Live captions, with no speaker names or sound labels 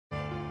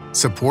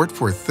Support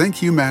for Think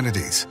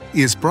Humanities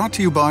is brought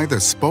to you by the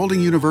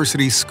Spalding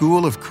University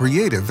School of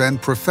Creative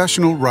and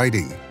Professional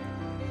Writing.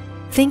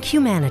 Think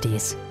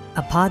Humanities,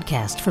 a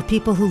podcast for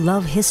people who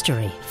love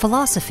history,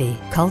 philosophy,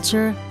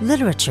 culture,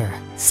 literature,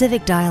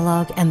 civic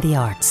dialogue, and the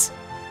arts.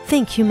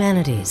 Think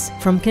Humanities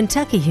from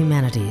Kentucky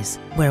Humanities,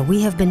 where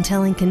we have been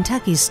telling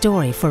Kentucky's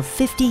story for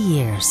 50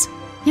 years.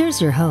 Here's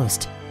your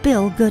host,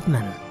 Bill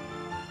Goodman.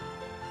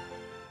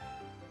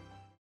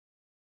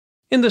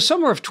 In the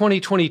summer of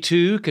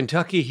 2022,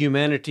 Kentucky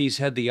Humanities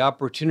had the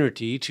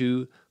opportunity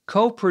to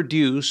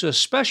co-produce a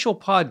special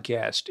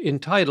podcast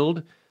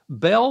entitled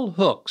Bell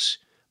Hooks,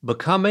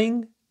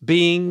 Becoming,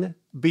 Being,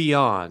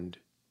 Beyond.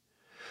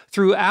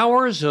 Through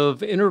hours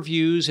of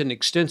interviews and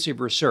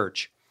extensive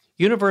research,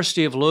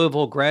 University of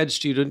Louisville grad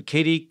student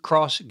Katie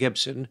Cross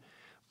Gibson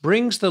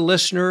brings the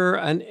listener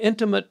an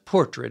intimate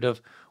portrait of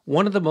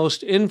one of the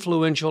most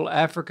influential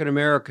African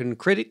American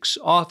critics,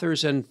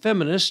 authors, and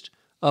feminists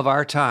of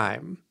our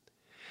time.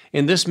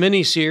 In this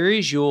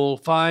mini-series, you'll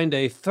find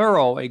a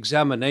thorough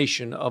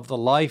examination of the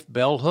life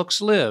Bell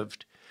Hooks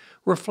lived,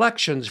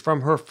 reflections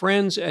from her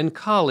friends and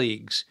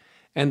colleagues,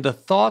 and the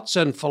thoughts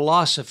and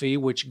philosophy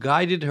which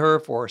guided her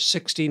for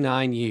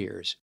 69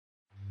 years.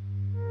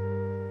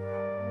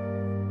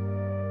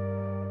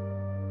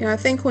 I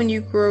think when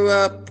you grew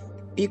up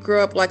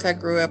like I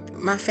grew up.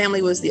 My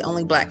family was the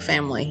only Black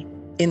family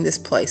in this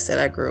place that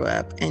I grew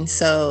up. And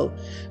so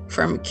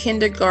from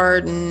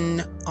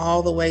kindergarten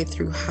all the way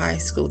through high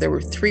school, there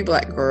were 3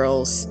 Black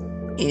girls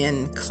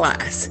in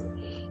class,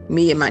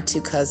 me and my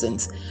 2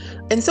 cousins.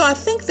 And so I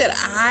think that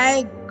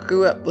I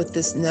grew up with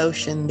this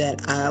notion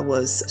that I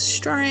was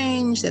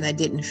strange, that I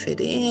didn't fit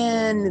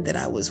in, that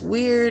I was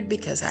weird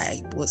because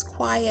I was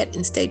quiet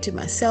and stayed to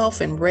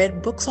myself and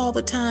read books all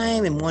the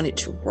time and wanted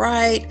to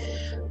write.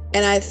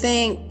 And I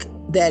think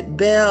that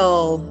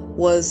Bell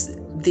was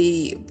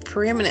the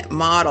preeminent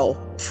model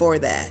for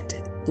that.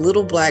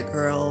 Little Black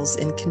girls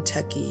in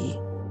Kentucky,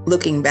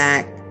 looking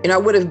back, I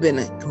would have been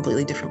a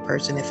completely different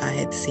person if I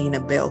had seen a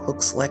Bell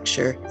Hooks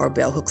lecture or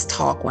Bell Hooks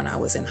talk when I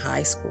was in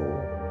high school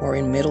or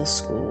in middle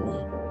school.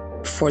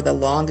 For the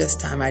longest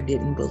time, I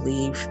didn't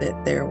believe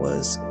that there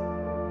was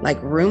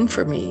room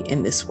for me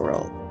in this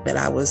world, that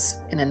I was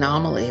an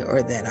anomaly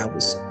or that I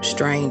was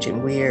strange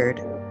and weird.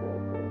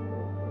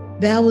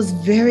 Bell was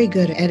very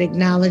good at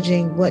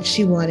acknowledging what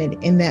she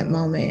wanted in that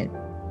moment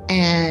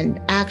and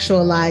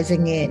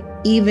actualizing it,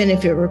 even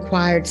if it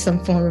required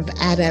some form of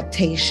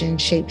adaptation,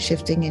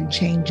 shape-shifting, and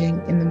changing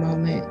in the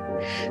moment.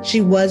 She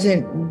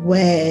wasn't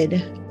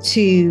wed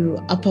to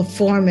a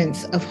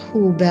performance of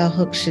who Bell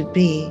Hooks should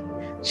be.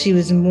 She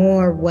was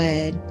more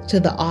wed to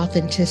the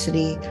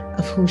authenticity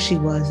of who she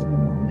was in the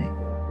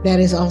moment.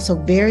 That is also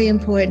very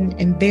important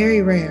and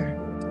very rare,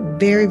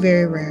 very,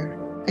 very rare.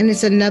 And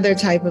it's another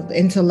type of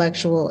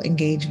intellectual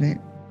engagement.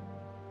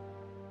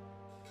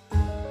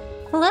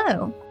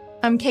 Hello,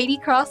 I'm Katie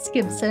Cross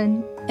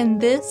Gibson,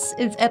 and this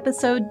is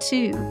episode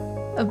 2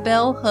 of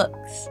Bell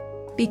Hooks,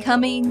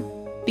 Becoming,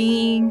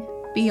 Being,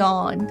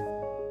 Beyond.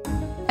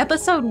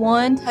 Episode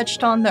 1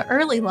 touched on the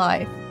early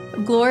life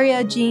of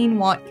Gloria Jean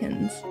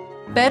Watkins,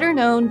 better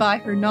known by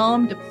her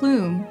nom de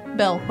plume,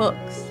 Bell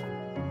Hooks.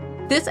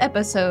 This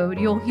episode,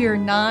 you'll hear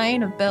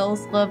 9 of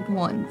Bell's loved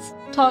ones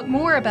talk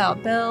more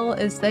about Bell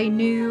as they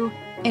knew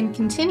and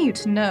continue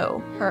to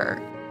know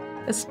her,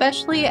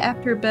 especially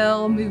after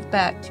Bell moved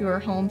back to her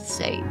home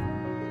state.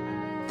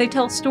 They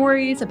tell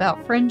stories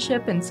about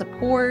friendship and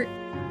support,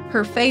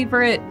 her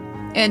favorite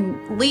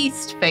and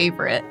least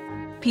favorite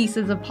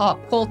pieces of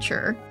pop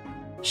culture,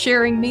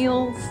 sharing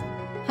meals,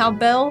 how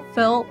Bell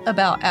felt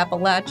about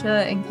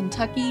Appalachia and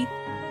Kentucky,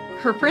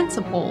 her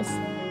principles,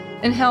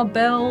 and how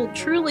Bell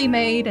truly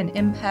made an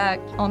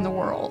impact on the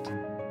world.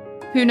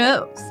 Who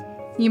knows?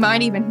 You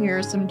might even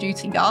hear some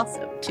juicy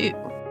gossip, too.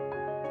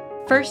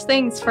 First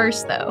things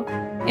first, though,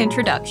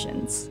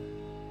 introductions.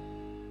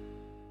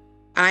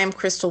 I'm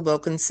Crystal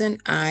Wilkinson.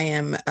 I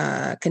am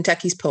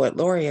Kentucky's Poet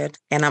Laureate,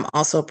 and I'm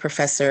also a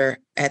professor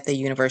at the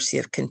University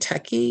of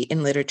Kentucky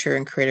in literature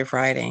and creative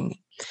writing.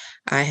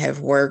 I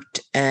have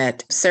worked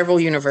at several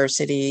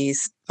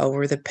universities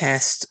over the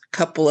past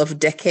couple of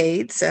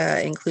decades,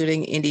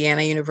 including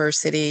Indiana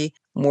University,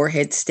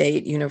 Morehead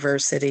State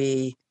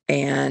University,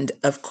 and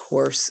of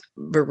course,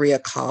 Berea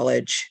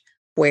College,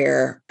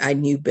 where I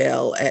knew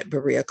Bell at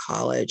Berea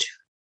College.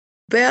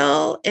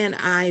 Bell and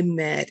I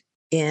met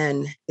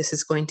this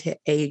is going to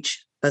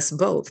age us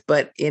both,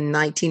 but in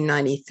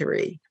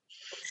 1993.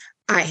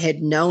 I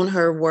had known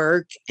her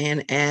work,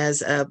 and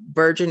as a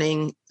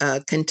burgeoning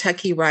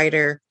Kentucky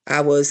writer, I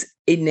was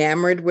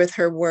enamored with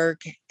her work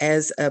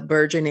as a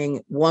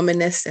burgeoning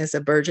womanist, as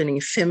a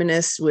burgeoning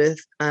feminist with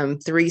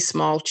 3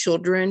 small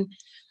children.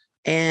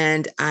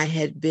 And I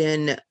had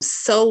been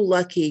so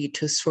lucky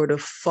to sort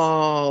of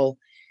fall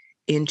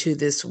into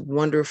this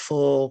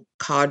wonderful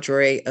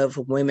cadre of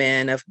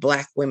women, of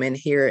Black women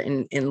here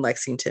in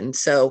Lexington.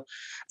 So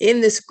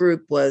in this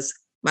group was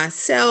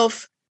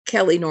myself,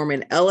 Kelly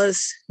Norman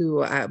Ellis,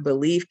 who I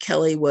believe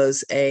Kelly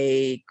was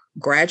a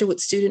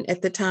graduate student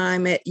at the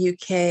time at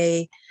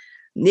UK,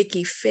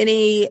 Nikki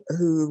Finney,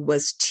 who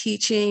was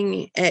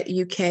teaching at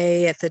UK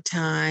at the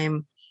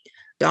time,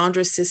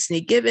 Dondra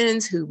Sisney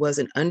Gibbons, who was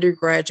an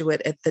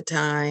undergraduate at the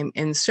time,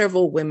 and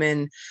several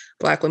women,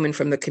 Black women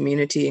from the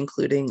community,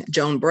 including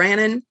Joan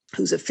Brannon,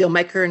 who's a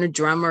filmmaker and a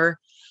drummer,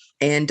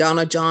 and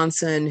Donna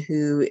Johnson,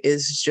 who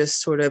is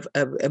just sort of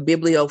a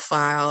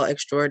bibliophile,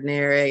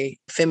 extraordinary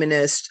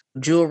feminist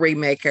jewelry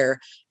maker.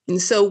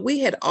 And so we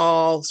had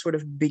all sort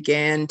of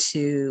began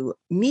to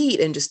meet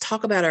and just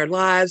talk about our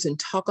lives and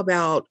talk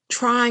about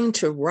trying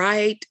to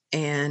write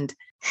and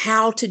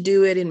how to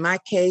do it. In my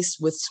case,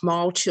 with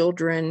small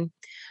children,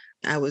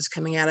 I was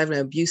coming out of an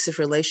abusive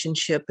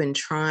relationship and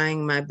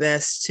trying my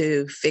best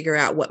to figure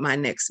out what my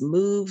next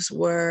moves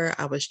were.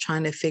 I was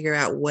trying to figure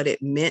out what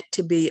it meant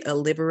to be a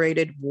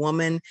liberated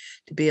woman,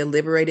 to be a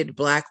liberated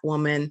Black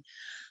woman.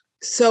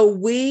 So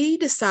we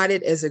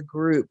decided as a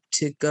group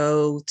to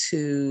go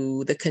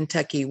to the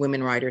Kentucky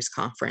Women Writers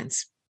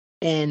Conference,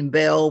 and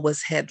Belle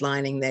was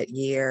headlining that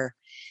year.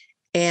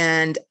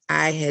 And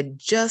I had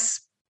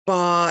just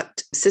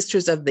bought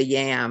Sisters of the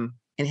Yam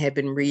and had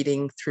been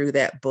reading through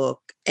that book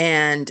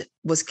and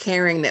was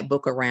carrying that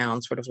book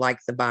around sort of like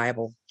the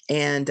Bible.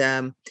 And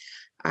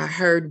I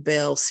heard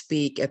Belle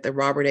speak at the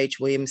Robert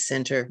H. Williams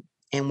Center,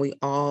 and we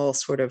all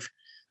sort of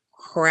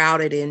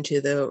crowded into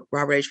the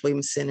Robert H.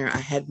 Williams Center. I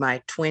had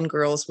my twin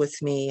girls with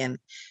me, and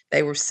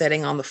they were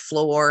sitting on the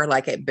floor,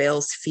 like at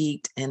Belle's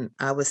feet. And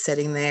I was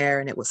sitting there,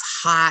 and it was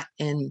hot.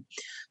 And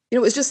it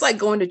was just like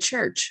going to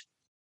church.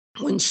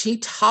 When she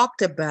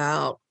talked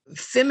about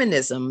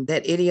feminism,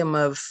 that idiom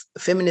of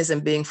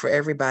feminism being for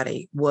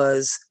everybody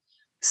was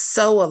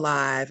so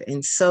alive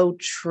and so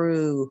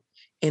true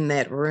in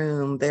that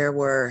room. There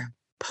were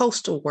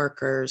postal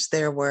workers,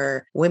 there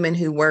were women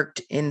who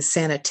worked in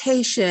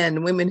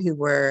sanitation, women who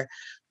were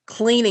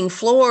cleaning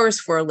floors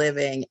for a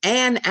living,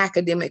 and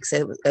academics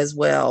as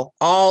well,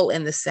 all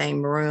in the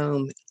same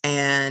room.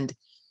 And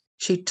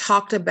she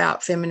talked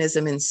about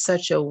feminism in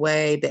such a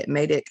way that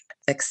made it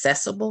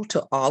accessible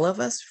to all of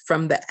us,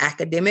 from the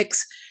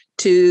academics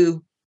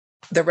to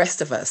the rest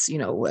of us,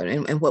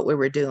 and what we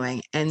were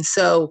doing. And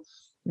so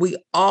we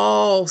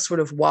all sort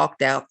of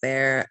walked out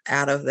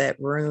of that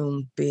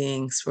room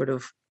being sort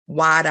of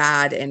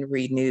wide-eyed and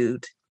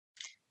renewed.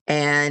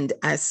 And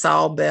I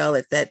saw Belle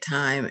at that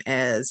time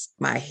as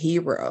my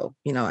hero.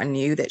 I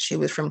knew that she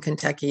was from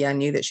Kentucky. I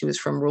knew that she was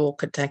from rural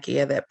Kentucky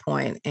at that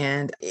point.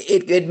 And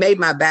it made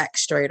my back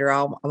straighter.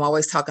 I'm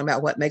always talking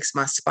about what makes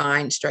my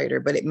spine straighter,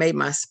 but it made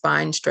my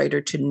spine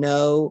straighter to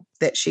know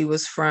that she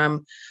was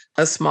from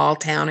a small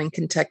town in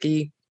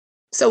Kentucky.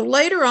 So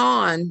later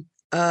on,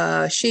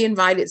 she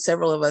invited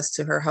several of us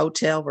to her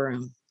hotel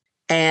room,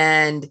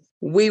 and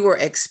we were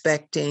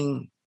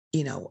expecting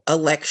a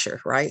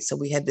lecture, right? So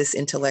we had this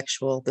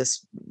intellectual,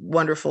 this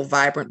wonderful,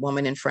 vibrant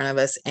woman in front of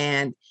us.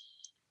 And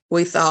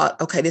we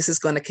thought, okay, this is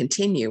going to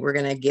continue. We're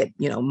going to get,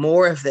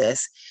 more of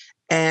this.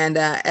 And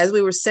as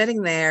we were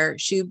sitting there,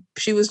 she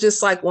was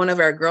just like one of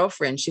our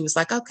girlfriends. She was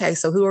like, okay,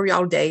 so who are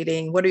y'all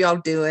dating? What are y'all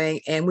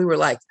doing? And we were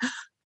like,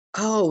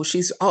 oh,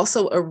 she's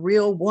also a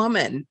real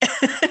woman.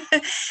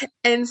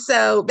 And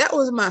so that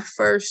was my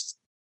first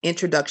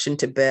introduction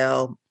to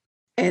Belle.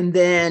 And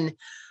then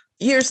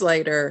years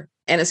later,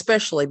 and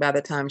especially by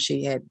the time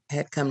she had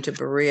come to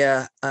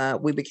Berea,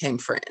 we became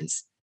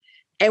friends.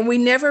 And we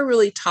never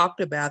really talked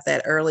about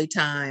that early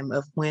time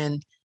of when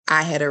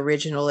I had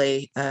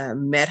originally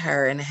met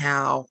her, and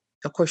how,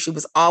 of course, she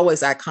was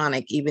always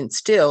iconic, even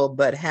still,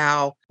 but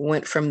how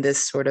went from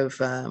this sort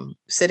of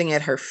sitting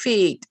at her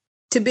feet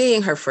to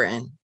being her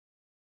friend.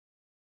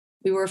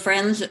 We were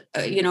friends,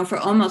 for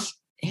almost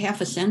half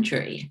a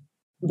century.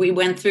 We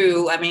went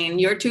through,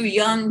 you're too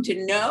young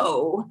to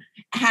know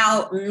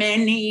how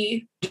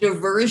many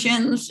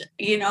diversions,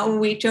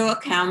 we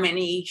took, how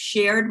many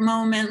shared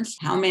moments,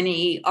 how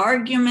many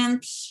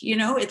arguments,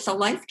 it's a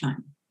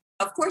lifetime.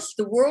 Of course,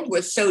 the world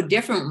was so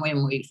different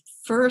when we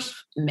first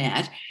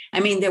met.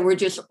 There were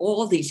just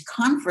all these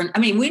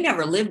we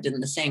never lived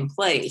in the same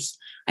place.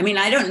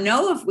 I don't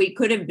know if we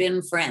could have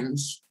been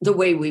friends the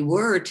way we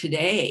were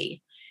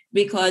today,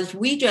 because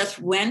we just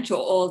went to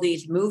all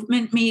these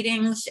movement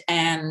meetings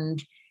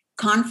and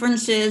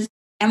conferences,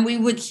 and we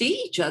would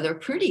see each other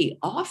pretty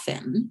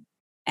often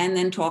and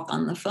then talk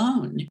on the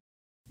phone.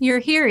 You're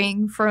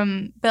hearing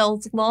from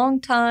Belle's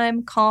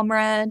longtime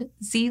comrade,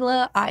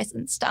 Zila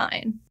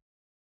Eisenstein.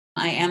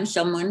 I am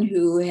someone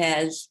who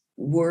has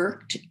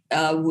worked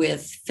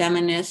with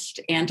feminist,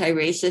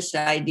 anti-racist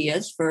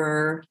ideas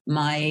for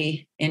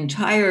my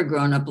entire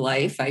grown-up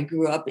life. I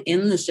grew up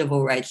in the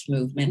civil rights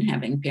movement,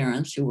 having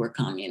parents who were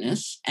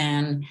communists,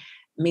 and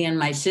me and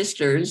my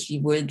sisters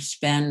would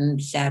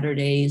spend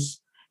Saturdays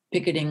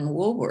picketing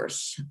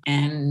Woolworths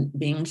and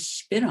being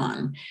spit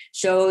on.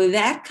 So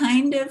that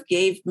kind of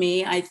gave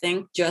me, I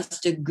think,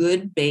 just a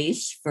good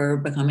base for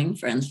becoming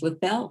friends with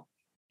Belle.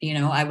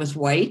 I was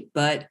white,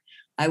 but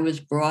I was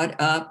brought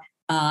up,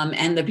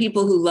 and the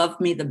people who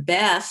loved me the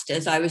best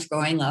as I was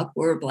growing up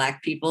were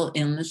Black people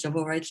in the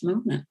civil rights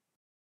movement.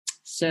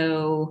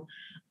 So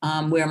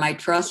where my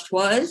trust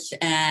was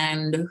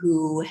and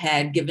who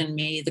had given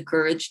me the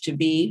courage to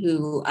be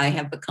who I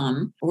have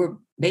become, were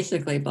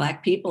basically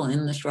Black people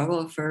in the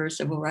struggle for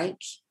civil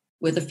rights,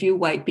 with a few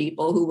white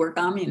people who were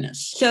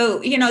communists. So,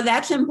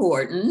 that's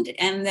important.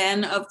 And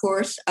then, of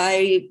course,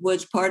 I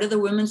was part of the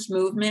women's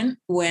movement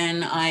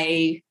when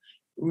I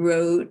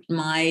wrote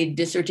my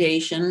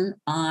dissertation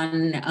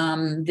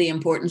on the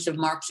importance of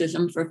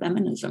Marxism for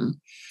feminism.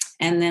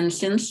 And then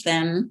since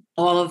then,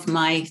 all of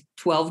my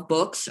 12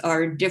 books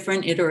are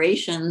different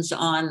iterations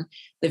on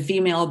the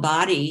female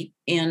body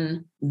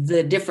in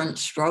the different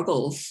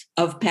struggles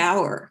of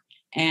power,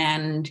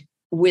 and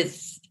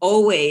with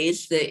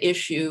always the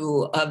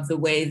issue of the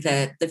way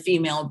that the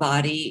female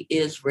body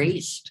is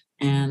raised,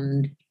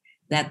 and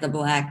that the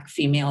Black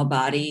female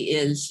body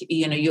is,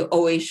 you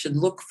always should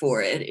look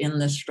for it in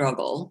the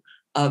struggle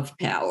of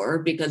power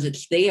because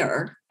it's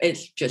there.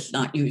 It's just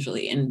not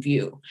usually in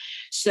view.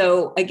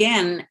 So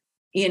again,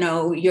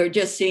 you're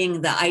just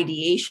seeing the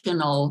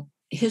ideational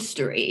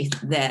history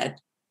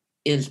that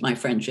is my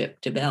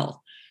friendship to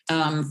Bell.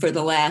 For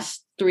the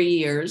last 3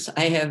 years,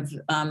 I have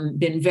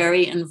been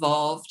very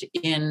involved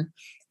in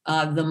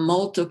the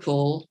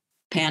multiple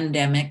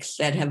pandemics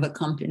that have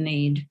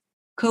accompanied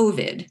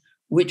COVID,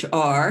 which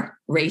are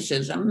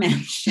racism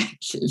and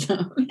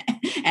sexism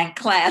and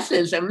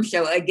classism.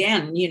 So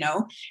again,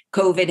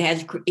 COVID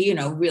has,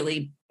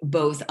 really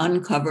both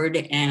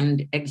uncovered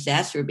and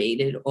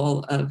exacerbated all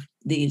of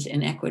these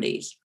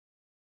inequities.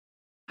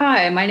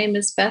 Hi, my name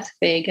is Beth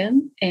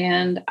Fagan,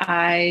 and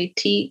I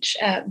teach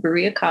at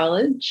Berea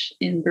College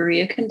in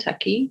Berea,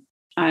 Kentucky.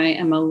 I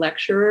am a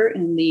lecturer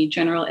in the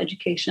general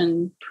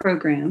education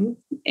program,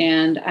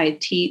 and I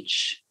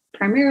teach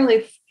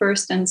primarily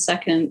first and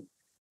second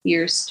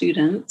year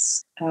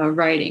students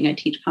writing. I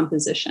teach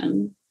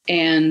composition,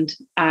 and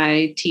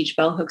I teach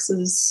Bell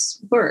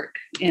Hooks's work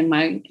in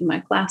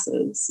my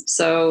classes.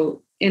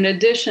 So in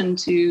addition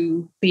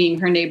to being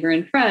her neighbor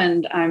and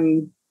friend,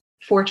 I'm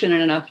fortunate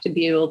enough to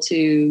be able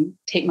to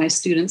take my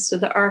students to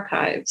the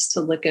archives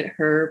to look at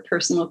her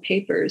personal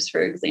papers,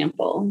 for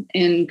example,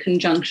 in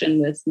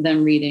conjunction with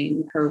them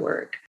reading her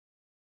work.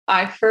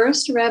 I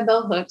first read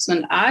Bell Hooks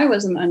when I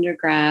was an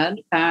undergrad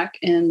back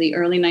in the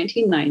early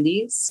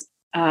 1990s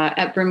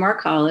at Bryn Mawr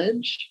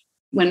College.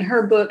 When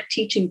her book,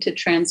 Teaching to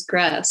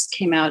Transgress,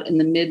 came out in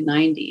the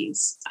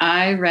mid-90s,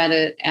 I read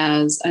it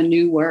as a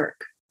new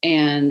work,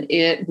 and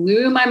it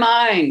blew my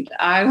mind.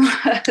 I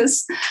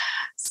was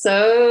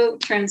so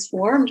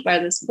transformed by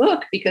this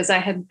book because I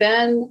had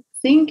been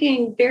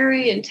thinking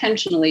very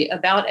intentionally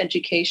about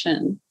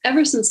education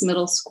ever since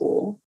middle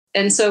school.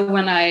 And so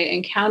when I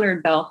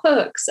encountered Bell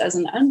Hooks as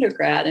an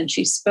undergrad, and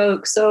she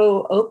spoke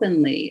so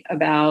openly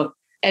about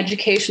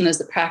education as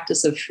the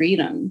practice of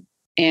freedom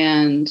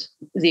and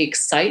the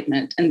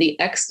excitement and the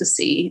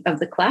ecstasy of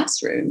the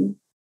classroom,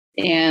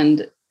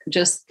 and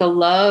just the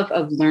love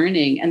of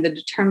learning and the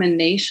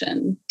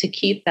determination to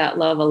keep that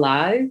love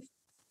alive,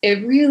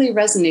 it really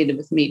resonated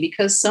with me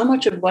because so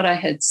much of what I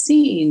had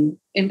seen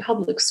in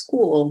public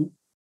school,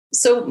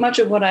 so much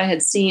of what I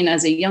had seen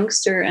as a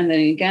youngster and then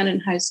again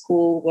in high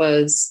school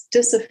was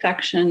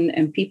disaffection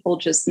and people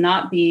just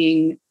not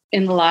being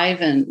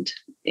enlivened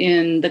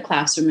in the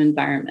classroom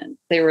environment.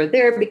 They were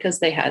there because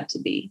they had to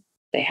be.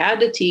 They had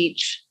to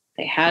teach.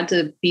 They had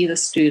to be the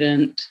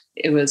student.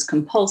 It was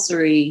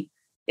compulsory.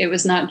 It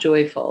was not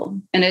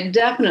joyful. And it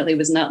definitely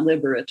was not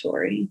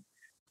liberatory.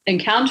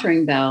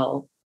 Encountering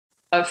Bell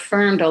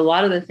affirmed a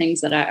lot of the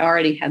things that I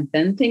already had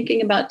been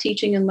thinking about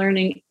teaching and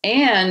learning,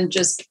 and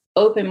just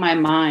opened my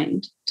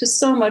mind to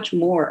so much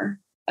more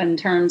in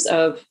terms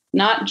of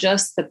not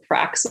just the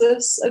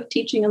praxis of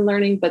teaching and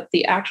learning, but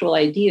the actual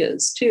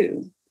ideas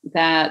too.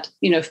 That,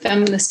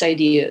 feminist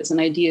ideas and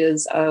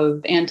ideas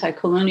of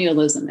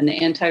anti-colonialism and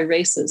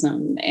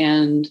anti-racism,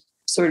 and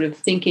sort of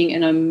thinking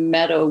in a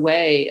meta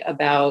way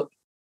about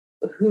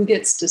who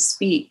gets to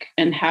speak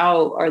and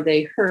how are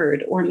they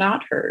heard or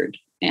not heard,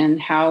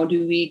 and how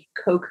do we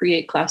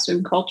co-create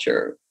classroom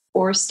culture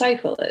or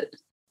stifle it.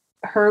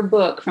 Her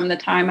book, from the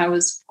time I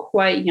was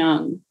quite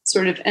young,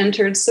 sort of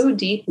entered so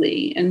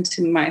deeply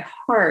into my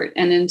heart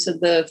and into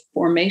the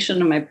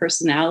formation of my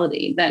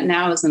personality that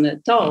now as an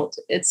adult,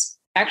 it's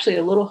actually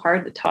a little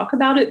hard to talk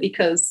about it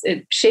because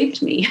it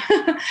shaped me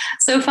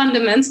so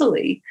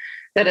fundamentally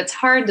that it's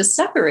hard to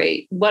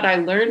separate what I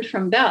learned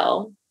from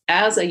Bell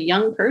as a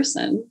young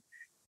person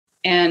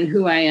and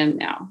who I am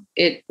now.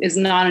 It is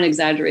not an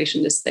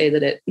exaggeration to say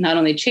that it not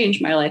only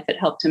changed my life, it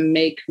helped to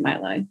make my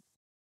life.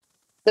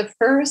 The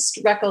first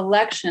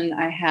recollection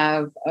I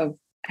have of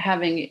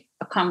having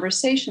a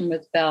conversation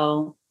with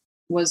Bell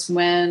was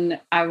when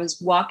I was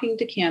walking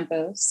to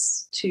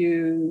campus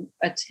to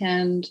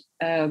attend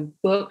a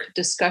book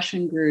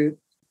discussion group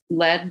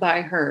led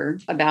by her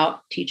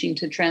about teaching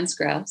to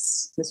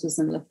transgress. This was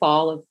in the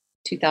fall of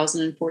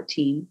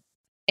 2014.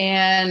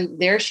 And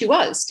there she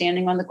was,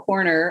 standing on the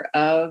corner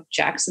of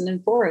Jackson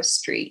and Forest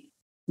Street,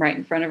 right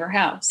in front of her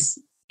house.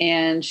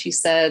 And she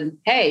said,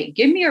 "Hey,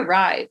 give me a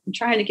ride. I'm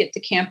trying to get to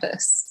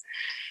campus."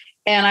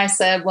 And I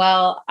said,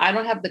 well, I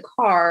don't have the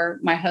car.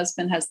 My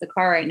husband has the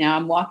car right now.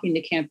 I'm walking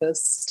to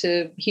campus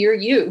to hear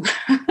you.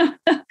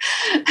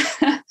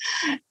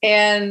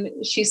 And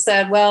she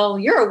said, well,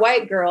 you're a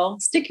white girl.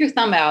 Stick your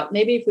thumb out.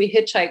 Maybe if we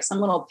hitchhike,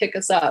 someone will pick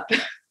us up.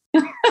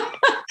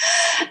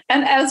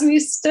 And as we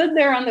stood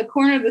there on the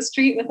corner of the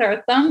street with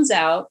our thumbs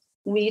out,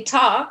 we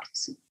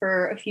talked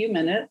for a few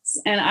minutes.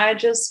 And I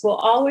just will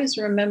always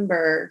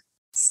remember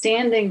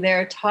standing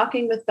there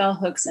talking with bell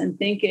hooks and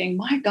thinking,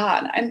 my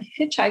God, I'm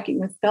hitchhiking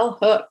with bell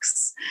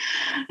hooks.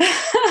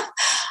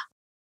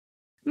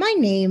 My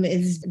name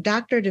is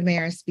Dr.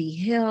 Damaris B.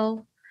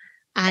 Hill.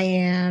 I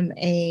am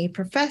a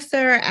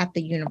professor at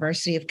the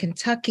University of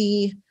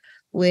Kentucky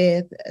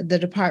with the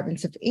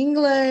Departments of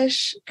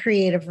English,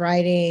 Creative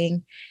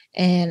Writing,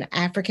 and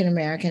African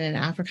American and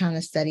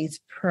Africana Studies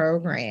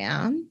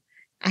program.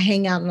 I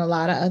hang out in a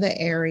lot of other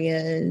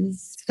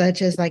areas,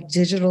 such as like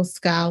digital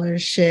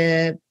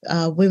scholarship,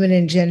 women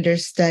and gender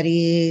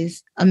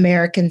studies,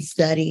 American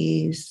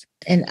studies,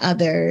 and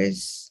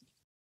others.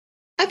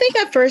 I think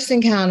I first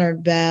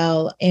encountered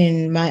Bell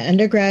in my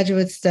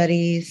undergraduate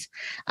studies.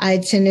 I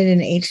attended an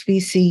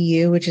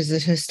HBCU, which is a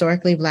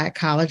historically Black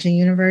college and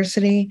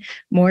university,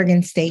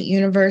 Morgan State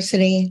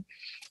University.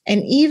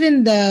 And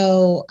even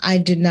though I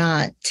did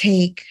not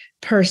take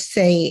per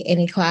se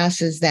any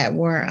classes that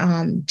were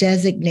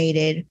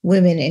designated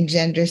women and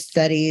gender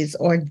studies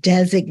or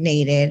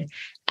designated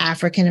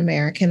African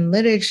American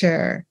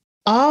literature,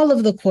 all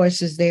of the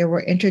courses there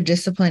were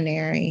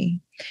interdisciplinary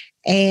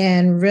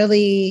and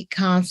really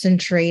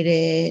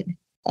concentrated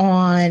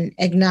on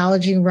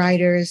acknowledging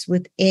writers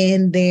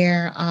within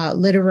their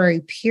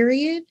literary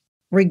period,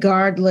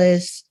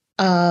 regardless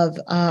of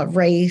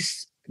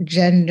race,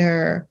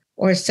 gender,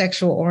 or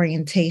sexual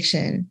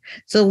orientation.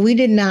 So we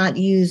did not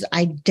use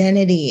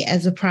identity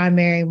as a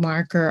primary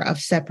marker of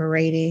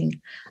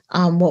separating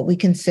what we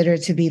consider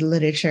to be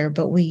literature,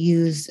 but we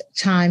use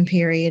time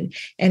period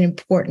and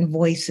important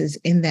voices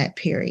in that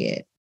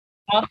period.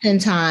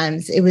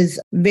 Oftentimes, it was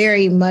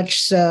very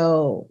much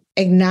so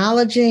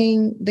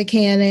acknowledging the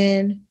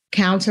canon,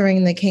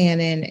 countering the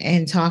canon,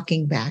 and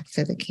talking back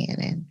to the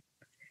canon.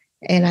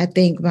 And I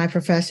think my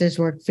professors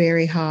worked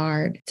very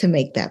hard to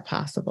make that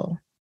possible.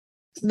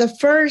 The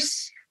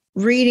first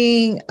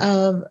reading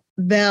of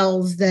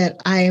Bell's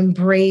that I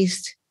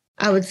embraced,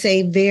 I would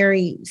say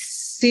very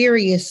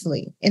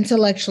seriously,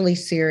 intellectually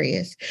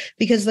serious,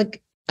 because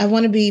I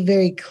want to be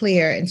very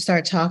clear and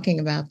start talking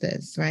about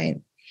this,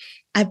 right?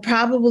 I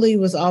probably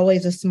was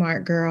always a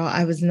smart girl.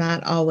 I was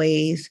not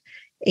always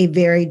a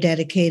very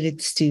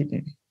dedicated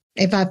student.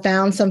 If I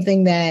found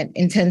something that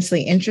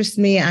intensely interested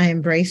me, I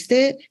embraced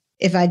it.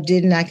 If I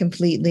didn't, I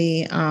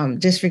completely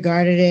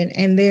disregarded it.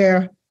 And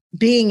there,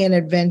 being an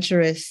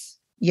adventurous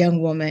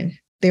young woman,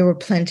 there were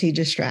plenty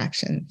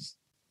distractions.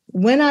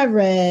 When I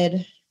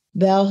read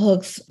Bell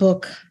Hooks'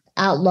 book,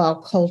 Outlaw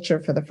Culture,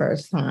 for the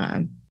first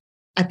time,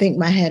 I think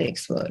my head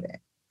exploded.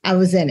 I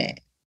was in it.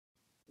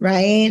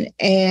 Right.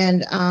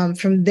 And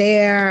from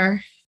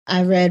there,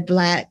 I read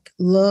Black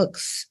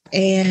Looks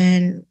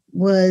and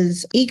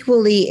was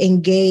equally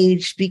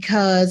engaged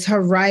because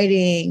her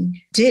writing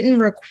didn't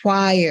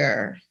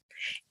require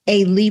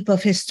a leap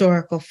of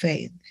historical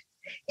faith.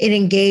 It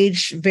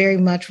engaged very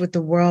much with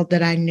the world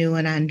that I knew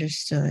and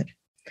understood.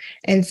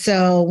 And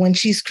so when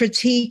she's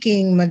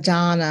critiquing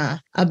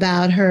Madonna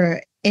about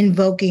her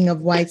invoking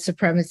of white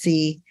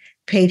supremacy,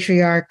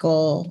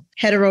 patriarchal,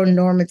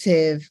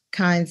 heteronormative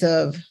kinds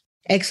of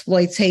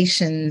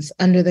exploitations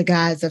under the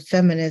guise of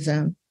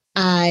feminism,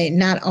 I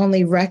not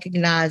only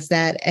recognized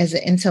that as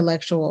an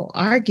intellectual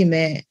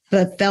argument,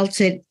 but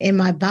felt it in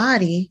my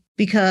body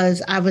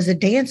because I was a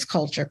dance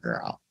culture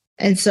girl.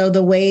 And so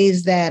the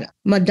ways that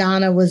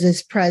Madonna was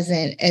as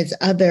present as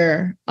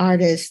other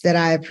artists that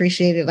I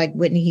appreciated, like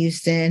Whitney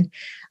Houston,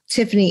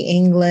 Tiffany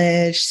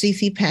English,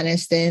 CeCe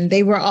Peniston,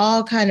 they were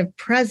all kind of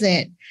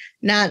present,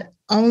 not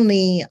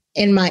only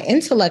in my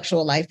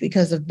intellectual life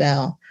because of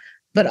Bell,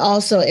 but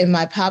also in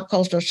my pop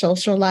culture,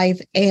 social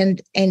life,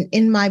 and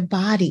in my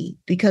body,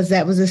 because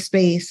that was a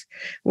space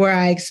where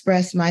I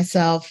expressed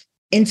myself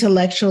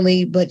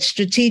intellectually, but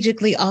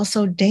strategically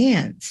also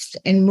danced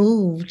and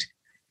moved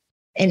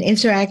and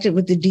interacted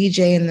with the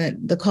DJ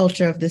and the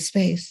culture of the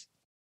space.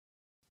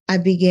 I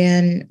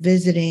began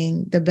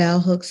visiting the Bell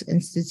Hooks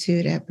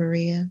Institute at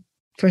Berea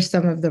for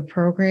some of the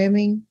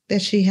programming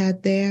that she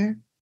had there.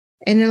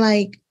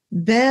 And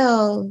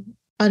Bell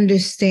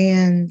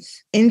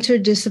understands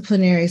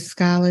interdisciplinary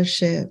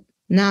scholarship,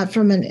 not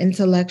from an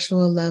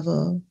intellectual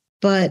level,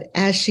 but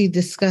as she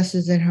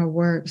discusses in her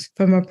works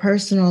from a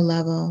personal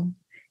level,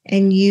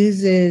 and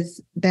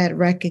uses that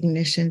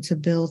recognition to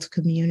build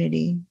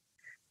community.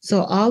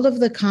 So all of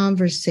the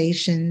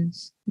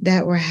conversations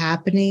that were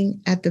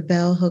happening at the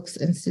Bell Hooks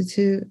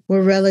Institute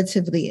were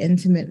relatively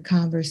intimate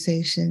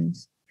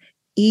conversations,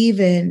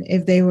 even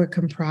if they were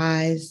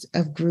comprised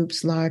of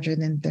groups larger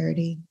than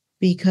 30.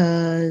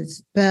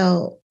 Because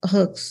Bell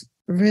Hooks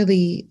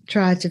really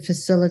tried to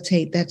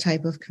facilitate that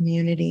type of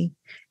community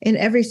in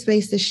every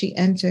space that she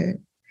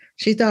entered.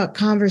 She thought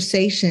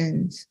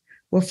conversations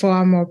were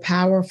far more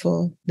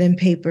powerful than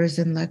papers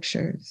and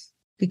lectures,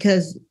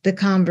 because the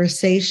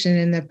conversation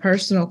and the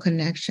personal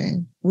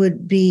connection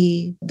would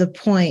be the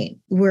point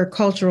where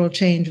cultural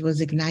change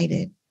was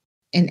ignited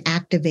and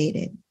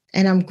activated.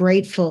 And I'm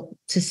grateful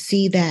to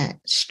see that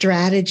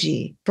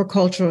strategy for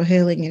cultural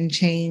healing and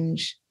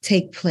change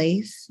take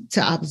place,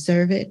 to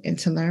observe it and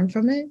to learn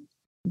from it.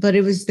 But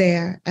it was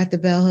there at the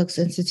Bell Hooks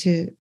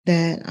Institute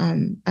that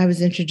I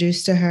was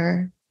introduced to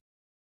her.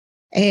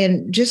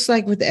 And just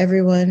like with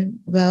everyone,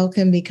 Bell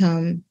can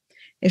become,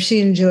 if she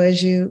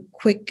enjoys you,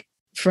 quick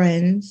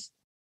friends.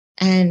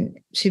 And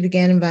she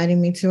began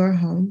inviting me to her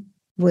home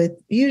with,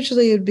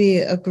 usually it would be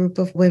a group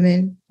of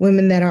women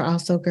that are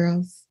also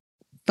girls,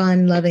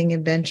 fun, loving,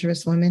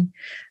 adventurous women.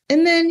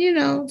 And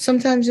then,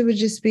 sometimes it would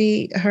just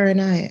be her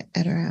and I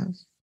at her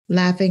house,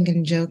 laughing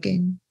and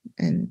joking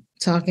and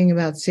talking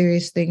about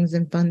serious things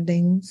and fun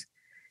things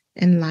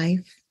in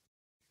life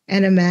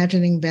and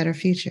imagining better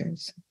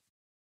futures.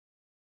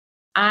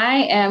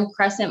 I am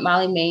Crescent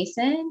Molly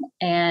Mason,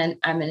 and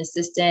I'm an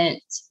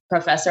assistant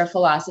professor of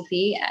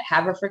philosophy at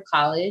Haverford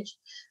College,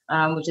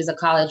 which is a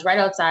college right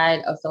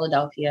outside of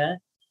Philadelphia.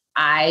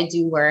 I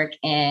do work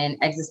in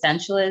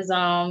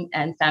existentialism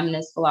and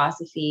feminist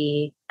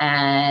philosophy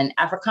and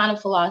Africana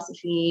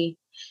philosophy.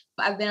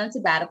 I've been on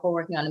sabbatical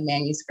working on a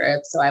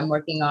manuscript. So I'm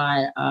working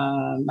on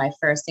my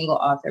first single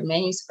author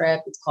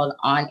manuscript. It's called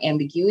On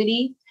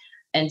Ambiguity.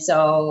 And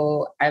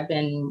so I've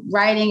been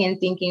writing and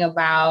thinking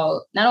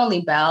about not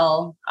only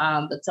Bell,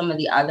 but some of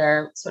the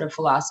other sort of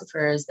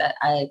philosophers that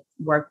I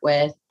work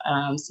with,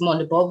 Simone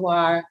de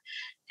Beauvoir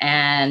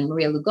and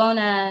Maria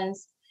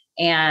Lugones.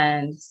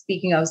 And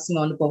speaking of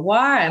Simone de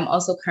Beauvoir, I'm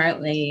also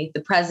currently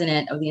the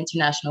president of the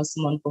International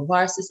Simone de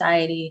Beauvoir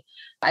Society.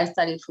 I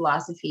studied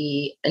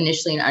philosophy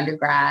initially in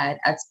undergrad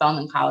at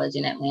Spelman College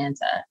in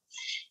Atlanta.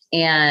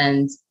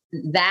 And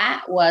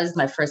that was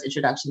my first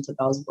introduction to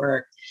Bell's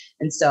work.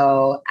 And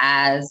so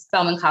as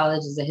Spelman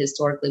College is a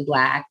historically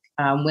Black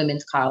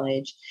women's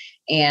college,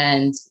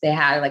 and they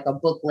had like a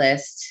book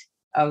list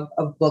of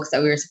books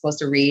that we were supposed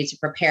to read to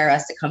prepare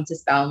us to come to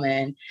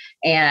Spelman.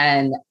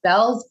 And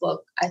Bell's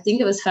book, I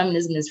think it was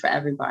Feminism is for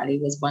Everybody,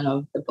 was one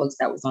of the books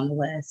that was on the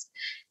list.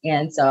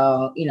 And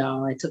so,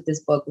 I took this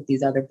book with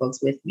these other books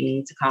with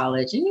me to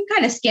college and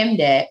kind of skimmed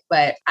it,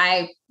 but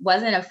I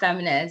wasn't a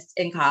feminist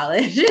in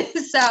college.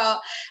 So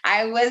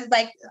I was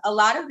like, a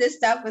lot of this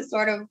stuff was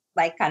sort of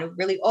like kind of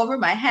really over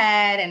my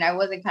head and I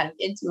wasn't kind of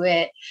into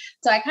it.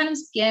 So I kind of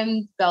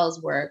skimmed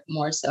Bell's work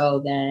more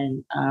so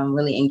than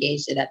really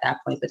engaged it at that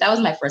point. But that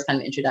was my first kind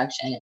of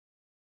introduction.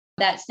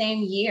 That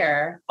same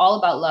year, All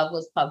About Love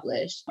was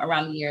published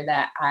around the year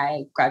that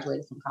I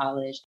graduated from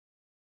college.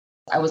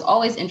 I was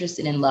always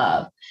interested in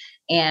love.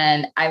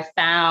 And I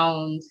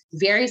found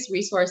various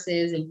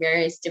resources in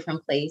various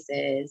different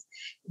places,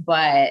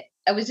 but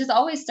I was just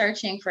always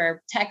searching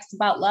for texts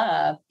about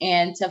love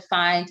and to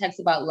find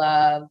texts about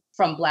love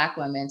from Black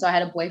women. So I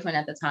had a boyfriend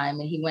at the time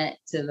and he went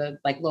to the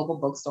local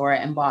bookstore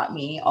and bought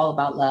me All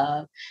About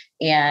Love.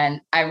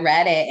 And I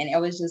read it and it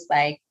was just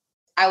like,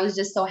 I was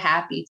just so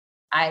happy.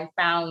 I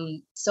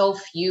found so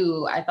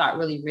few, I thought,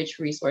 really rich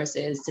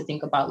resources to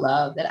think about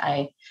love that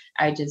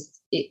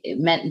it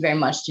meant very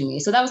much to me.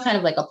 So that was kind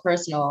of like a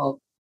personal,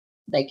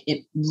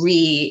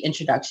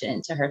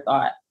 reintroduction to her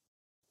thought.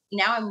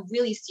 Now I'm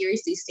really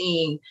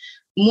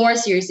more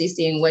seriously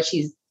seeing what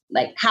she's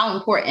like, how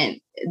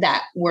important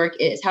that work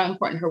is, how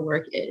important her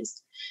work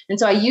is. And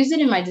so I used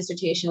it in my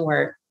dissertation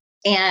work.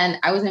 And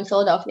I was in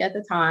Philadelphia at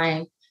the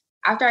time.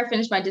 After I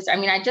finished I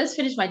just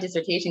finished my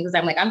dissertation because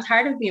I'm like, I'm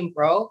tired of being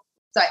broke.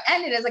 So I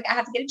ended as I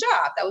had to get a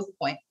job. That was the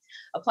point.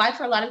 Applied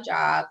for a lot of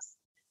jobs.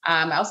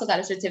 I also got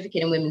a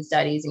certificate in women's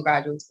studies in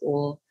graduate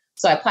school.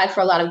 So I applied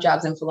for a lot of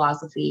jobs in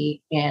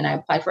philosophy and I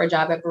applied for a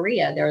job at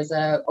Berea. There was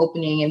an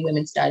opening in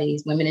women's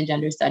studies, women and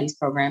gender studies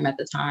program at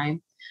the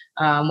time.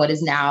 What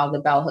is now the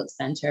Bell Hooks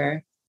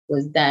Center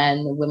was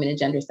then the Women and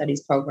Gender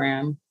Studies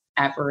program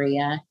at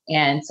Berea.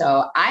 And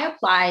so I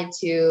applied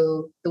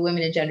to the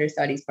Women and Gender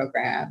Studies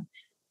program,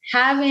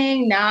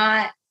 having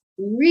not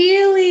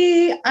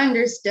really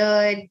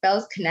understood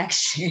Bell's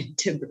connection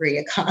to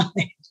Berea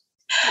College.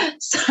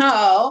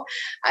 So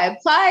I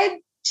applied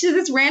to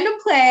this random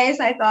place,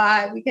 I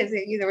thought, because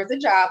there was a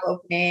job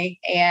opening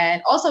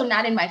and also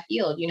not in my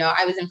field.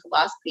 I was in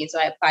philosophy, and so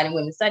I applied in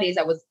women's studies.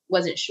 I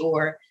wasn't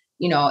sure,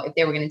 if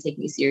they were going to take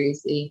me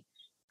seriously.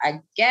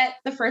 I get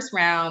the first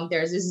round.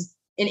 There's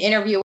an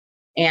interview.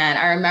 And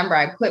I remember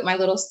I put my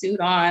little suit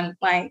on,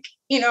 my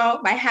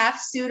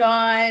half suit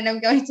on. I'm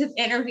going to the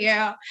interview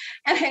and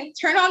I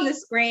turn on the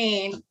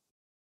screen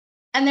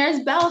and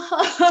there's Bell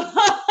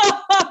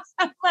Hooks.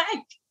 I'm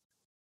like,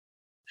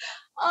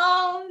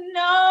 oh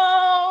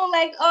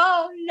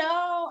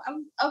no,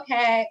 I'm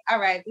okay. All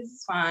right, this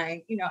is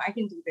fine. I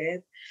can do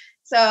this.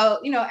 So,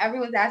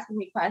 everyone's asking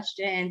me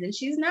questions and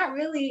she's not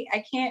really,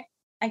 I can't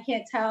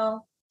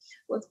tell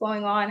what's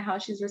going on, how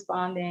she's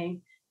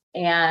responding.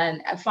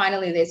 And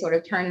finally, they sort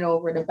of turn it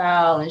over to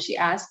Bell and she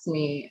asks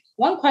me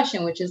one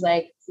question, which is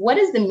like, what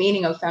is the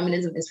meaning of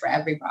feminism is for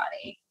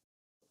everybody?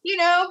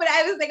 but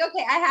I was like,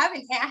 okay,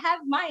 I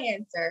have my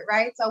answer,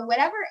 right? So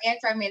whatever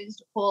answer I managed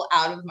to pull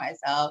out of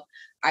myself,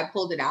 I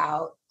pulled it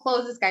out,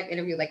 closed the Skype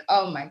interview, like,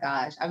 oh my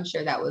gosh, I'm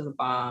sure that was a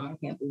bomb.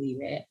 I can't believe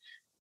it.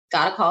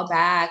 Got a call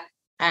back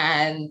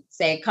and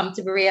say, come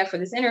to Berea for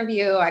this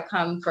interview. I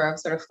come for a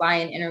sort of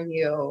fly-in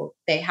interview.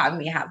 They have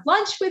me have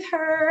lunch with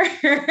her.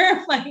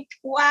 Like,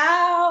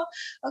 wow.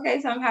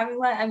 Okay, so I'm having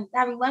lunch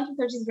with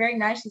her. She's very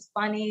nice. She's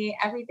funny,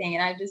 everything.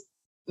 And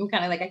I'm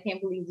kind of like, I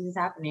can't believe this is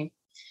happening.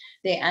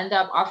 They end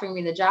up offering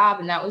me the job,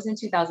 and that was in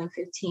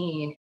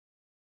 2015.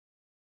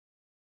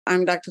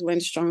 I'm Dr.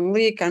 Linda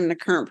Strong-Leek. I'm the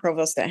current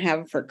provost at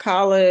Haverford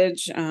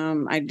College.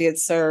 I did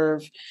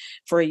serve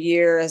for a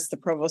year as the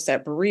provost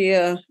at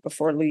Berea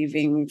before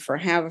leaving for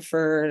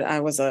Haverford.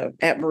 I was at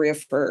Berea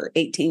for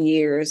 18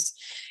 years.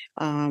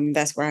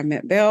 That's where I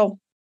met Belle.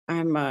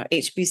 I'm a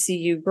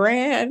HBCU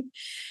grad,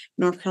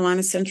 North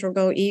Carolina Central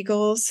Go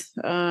Eagles,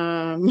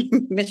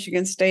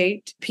 Michigan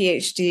State,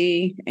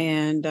 PhD.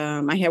 And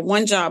I had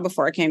one job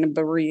before I came to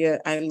Berea.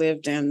 I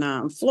lived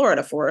in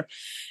Florida for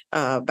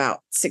about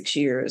 6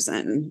 years,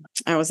 and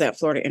I was at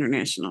Florida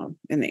International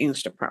in the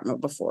English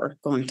department before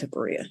going to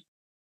Berea.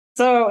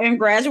 So in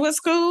graduate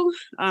school,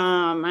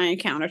 I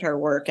encountered her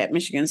work at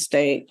Michigan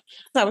State.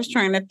 I was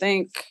trying to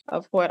think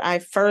of what I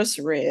first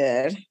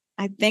read.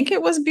 I think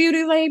it was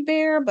Beauty Laid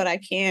Bare, but I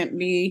can't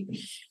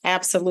be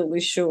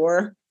absolutely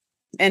sure.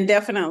 And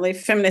definitely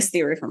Feminist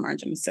Theory from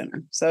Margin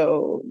Center.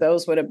 So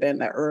those would have been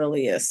the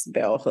earliest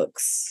Bell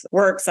Hooks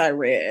works I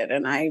read.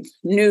 And I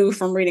knew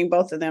from reading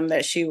both of them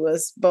that she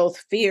was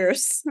both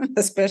fierce,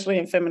 especially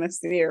in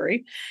Feminist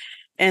Theory,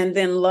 and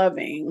then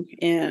loving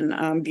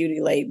in Beauty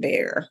Laid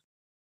Bare.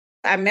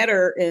 I met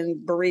her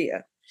in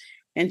Berea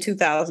in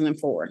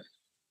 2004.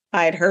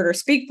 I had heard her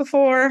speak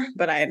before,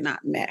 but I had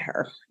not met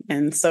her.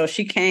 And so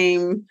she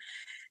came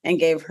and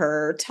gave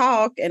her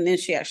talk. And then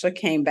she actually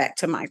came back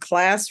to my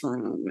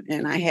classroom.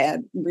 And I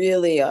had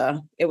really,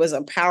 it was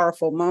a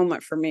powerful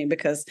moment for me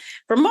because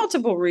for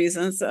multiple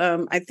reasons,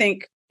 I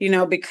think,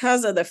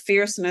 because of the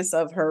fierceness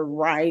of her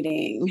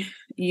writing,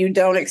 you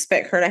don't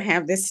expect her to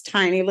have this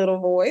tiny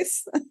little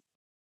voice.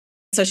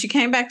 So she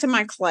came back to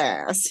my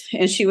class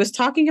and she was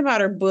talking about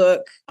her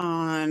book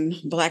on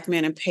Black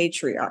men and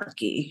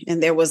patriarchy.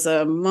 And there was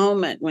a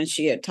moment when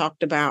she had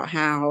talked about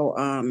how,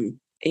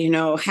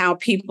 how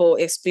people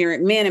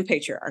experience men in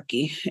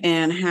patriarchy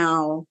and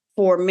how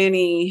for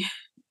many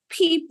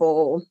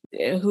people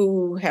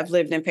who have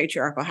lived in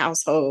patriarchal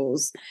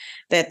households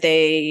that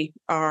they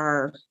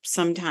are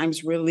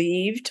sometimes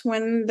relieved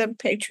when the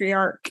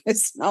patriarch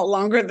is no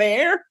longer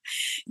there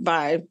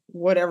by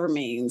whatever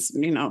means,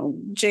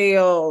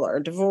 jail or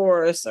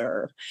divorce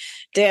or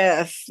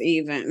death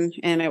even.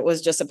 And it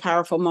was just a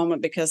powerful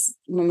moment because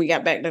when we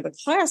got back to the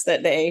class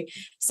that day,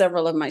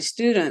 several of my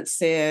students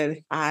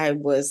said, I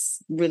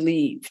was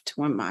relieved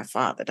when my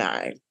father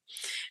died.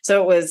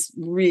 So it was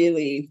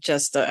really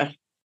just a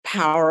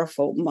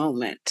powerful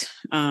moment.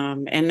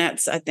 And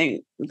that's, I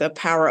think, the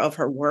power of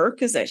her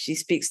work is that she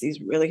speaks these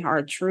really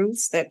hard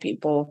truths that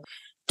people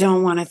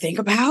don't want to think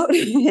about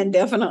and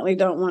definitely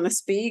don't want to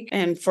speak.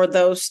 And for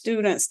those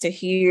students to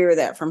hear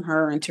that from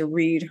her and to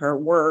read her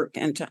work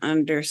and to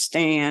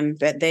understand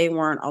that they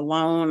weren't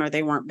alone or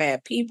they weren't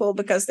bad people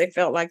because they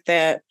felt like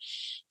that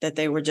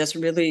they were just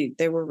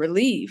they were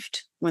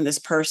relieved when this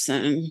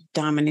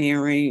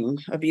domineering,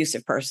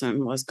 abusive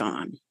person was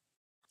gone.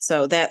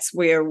 So that's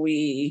where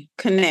we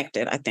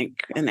connected, I think,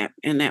 in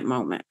that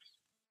moment,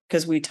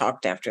 because we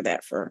talked after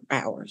that for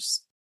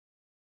hours.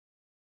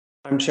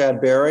 I'm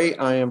Chad Berry.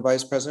 I am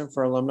Vice President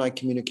for Alumni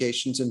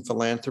Communications and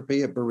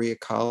Philanthropy at Berea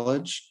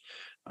College.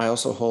 I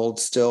also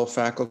hold still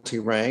faculty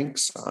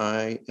ranks.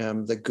 I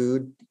am the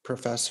Goode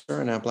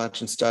Professor in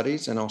Appalachian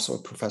Studies and also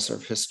a Professor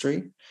of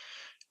History.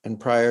 And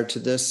prior to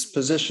this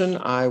position,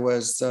 I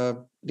was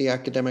the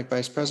Academic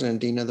Vice President and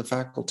Dean of the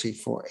Faculty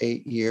for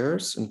 8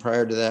 years. And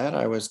prior to that,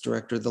 I was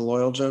Director of the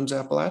Loyal Jones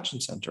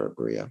Appalachian Center at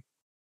Berea.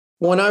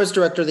 When I was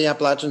Director of the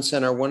Appalachian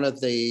Center, one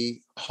of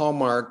the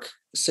hallmark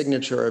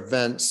signature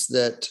events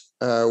that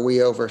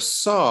we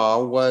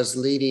oversaw was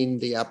leading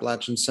the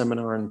Appalachian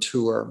Seminar and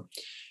Tour.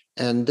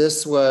 And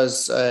this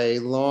was a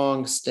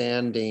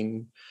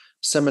long-standing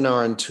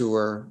seminar and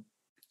tour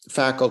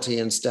faculty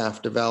and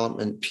staff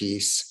development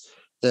piece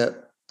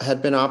that had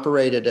been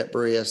operated at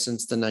Berea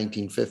since the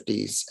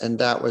 1950s. And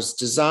that was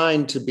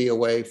designed to be a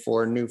way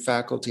for new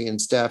faculty and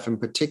staff in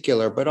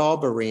particular, but all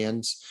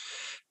Bereans,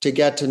 to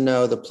get to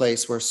know the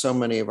place where so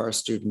many of our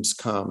students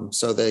come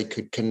so they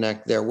could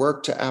connect their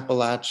work to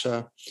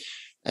Appalachia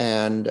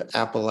and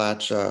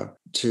Appalachia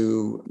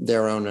to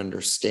their own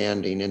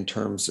understanding in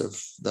terms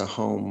of the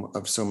home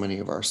of so many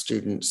of our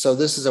students. So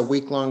this is a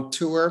week-long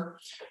tour.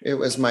 It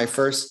was my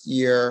first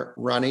year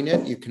running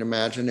it. You can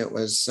imagine it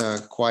was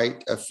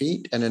quite a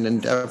feat and an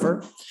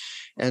endeavor.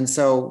 And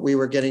so we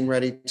were getting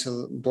ready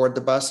to board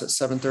the bus at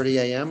 7:30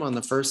 a.m. on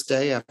the first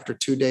day after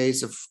 2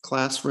 days of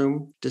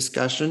classroom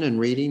discussion and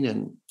reading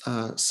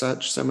and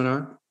such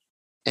seminar.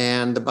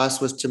 And the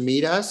bus was to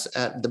meet us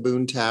at the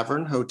Boone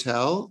Tavern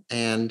Hotel.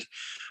 And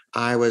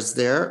I was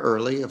there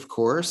early, of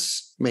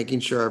course,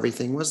 making sure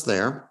everything was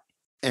there.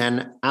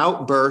 And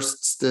out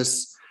bursts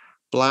this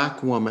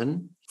Black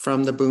woman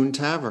from the Boone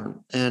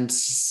Tavern, and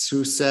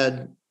who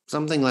said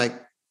something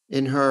like,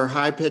 in her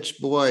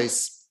high-pitched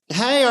voice,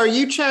 "Hey, are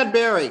you Chad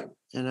Berry?"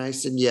 And I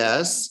said,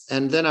 "Yes."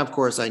 And then, of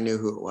course, I knew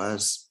who it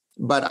was,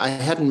 but I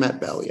hadn't met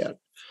Belle yet.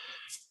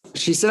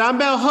 She said, "I'm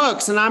Bell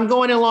Hooks, and I'm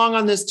going along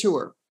on this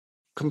tour."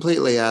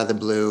 Completely out of the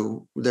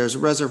blue. There's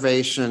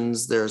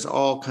reservations, there's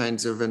all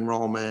kinds of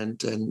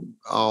enrollment and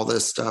all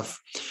this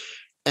stuff.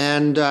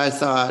 And I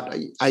thought,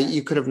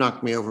 you could have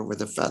knocked me over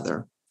with a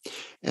feather.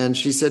 And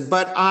she said,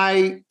 "But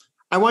I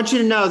want you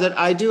to know that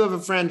I do have a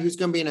friend who's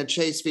going to be in a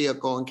chase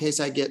vehicle in case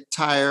I get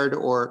tired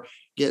or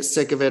get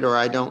sick of it or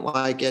I don't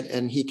like it,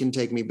 and he can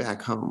take me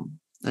back home."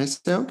 I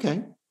said,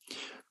 "Okay,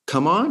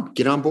 come on,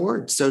 get on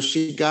board." So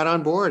she got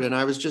on board, and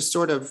I was just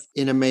sort of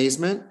in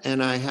amazement.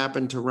 And I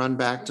happened to run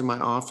back to my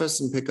office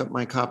and pick up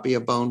my copy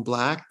of Bone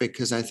Black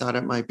because I thought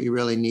it might be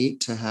really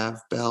neat to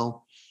have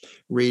Belle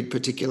read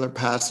particular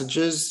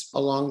passages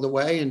along the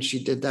way. And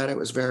she did that. It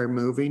was very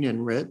moving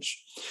and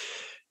rich.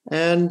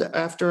 And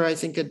after, I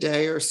think, a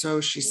day or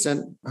so, she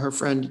sent her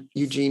friend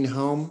Eugene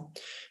home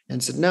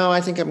and said, "No, I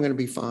think I'm going to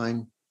be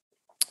fine.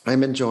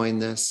 I'm enjoying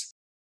this."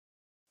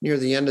 Near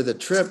the end of the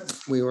trip,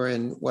 we were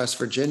in West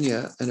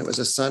Virginia, and it was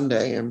a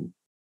Sunday. And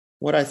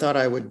what I thought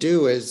I would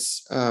do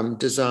is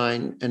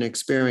design an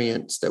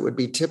experience that would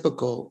be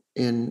typical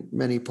in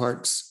many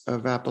parts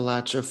of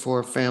Appalachia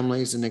for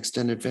families and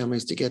extended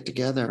families to get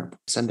together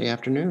Sunday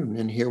afternoon.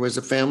 And here was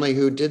a family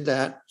who did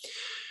that.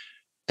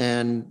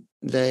 And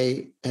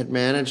they had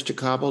managed to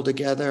cobble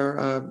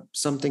together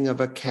something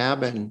of a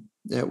cabin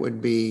that would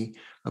be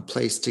a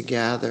place to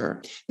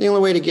gather. The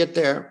only way to get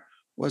there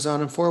was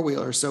on a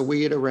four-wheeler. So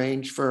we had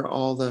arranged for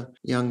all the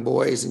young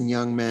boys and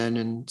young men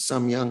and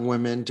some young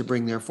women to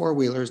bring their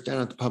four-wheelers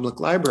down at the public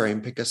library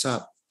and pick us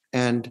up.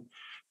 And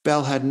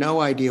Belle had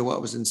no idea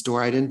what was in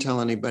store. I didn't tell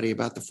anybody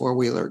about the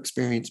four-wheeler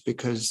experience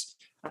because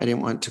I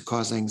didn't want to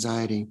cause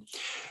anxiety.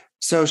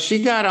 So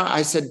she got on.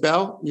 I said,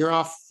 "Belle, you're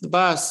off the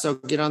bus. So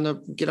get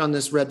on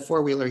this red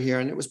four-wheeler here."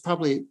 And it was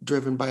probably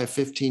driven by a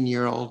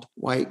 15-year-old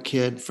white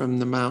kid from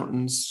the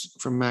mountains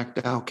from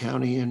McDowell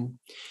County. And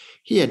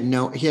he had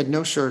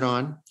no shirt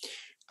on.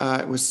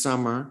 It was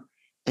summer.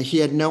 And he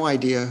had no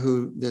idea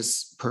who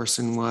this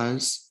person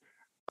was.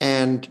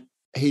 And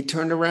he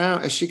turned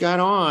around as she got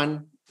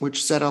on,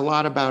 which said a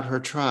lot about her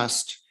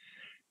trust.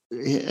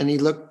 And he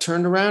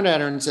turned around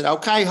at her and said,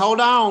 "Okay, hold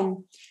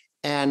on."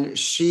 And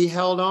she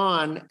held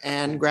on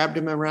and grabbed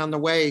him around the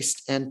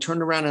waist and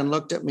turned around and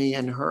looked at me,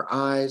 and her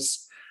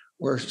eyes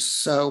were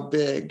so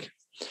big.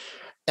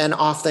 And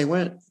off they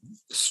went,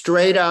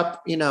 straight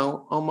up,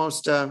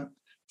 almost a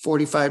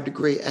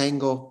 45-degree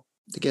angle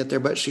to get there,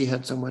 but she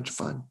had so much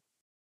fun.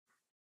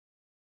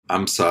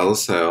 I'm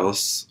Silas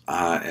House.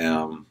 I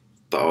am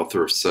the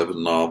author of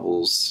 7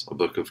 novels, a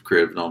book of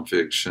creative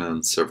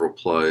nonfiction, several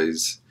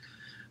plays.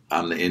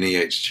 I'm the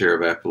NEH Chair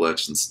of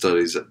Appalachian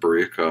Studies at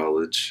Berea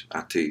College.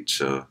 I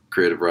teach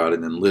creative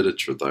writing and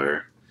literature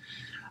there.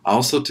 I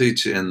also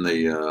teach in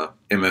the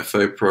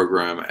MFA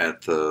program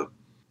at the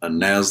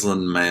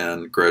Naslin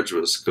Mann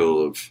Graduate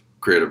School of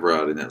Creative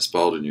Writing at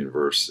Spalding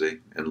University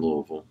in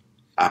Louisville.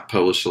 I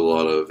publish a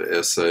lot of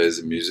essays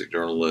and music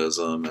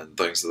journalism and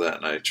things of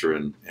that nature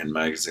in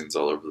magazines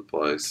all over the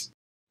place.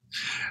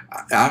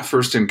 I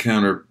first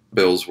encountered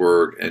Belle's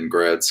work in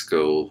grad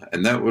school,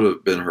 and that would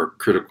have been her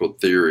critical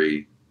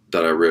theory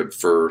that I read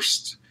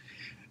first.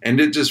 And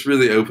it just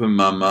really opened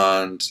my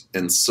mind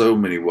in so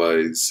many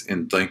ways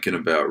in thinking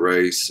about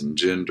race and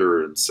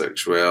gender and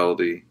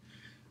sexuality,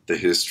 the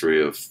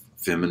history of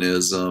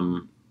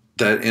feminism.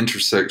 That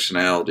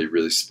intersectionality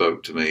really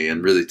spoke to me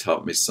and really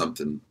taught me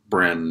something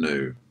brand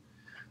new.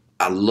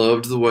 I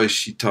loved the way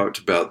she talked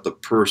about the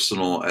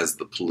personal as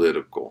the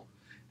political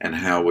and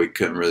how we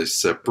couldn't really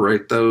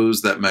separate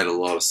those. That made a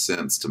lot of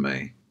sense to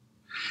me.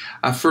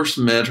 I first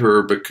met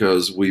her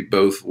because we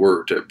both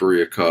worked at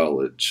Berea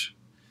College,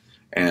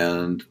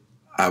 and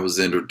I was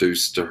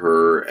introduced to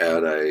her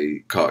at a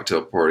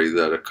cocktail party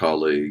that a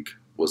colleague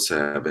was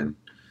having.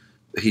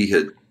 He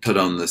had put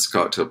on this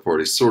cocktail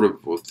party sort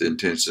of with the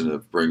intention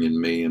of bringing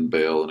me and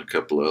Belle and a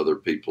couple of other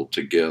people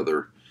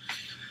together.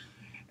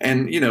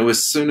 And,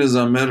 as soon as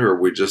I met her,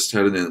 we just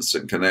had an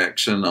instant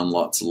connection on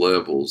lots of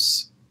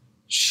levels.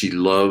 She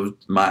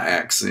loved my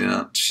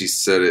accent. She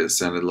said it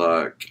sounded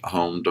like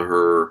home to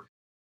her.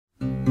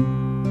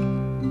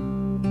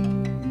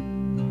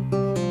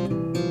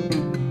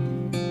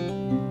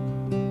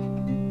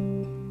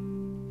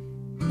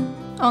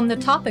 On the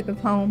topic of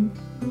home,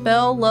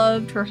 Belle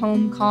loved her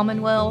home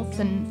Commonwealth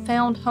and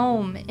found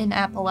home in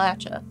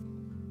Appalachia.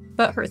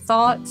 But her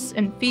thoughts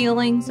and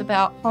feelings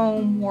about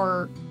home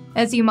were,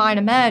 as you might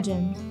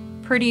imagine,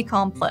 pretty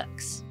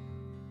complex.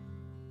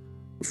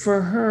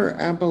 For her,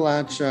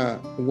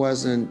 Appalachia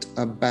wasn't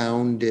a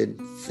bounded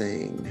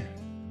thing.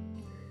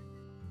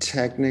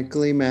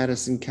 Technically,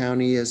 Madison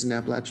County is an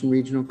Appalachian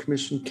Regional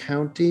Commission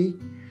county,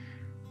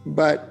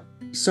 but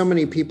so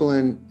many people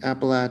in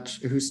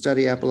Appalachia who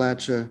study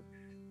Appalachia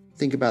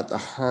think about the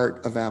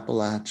heart of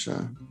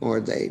Appalachia, or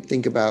they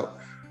think about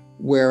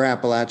where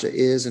Appalachia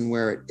is and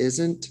where it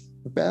isn't,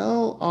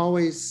 Belle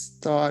always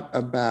thought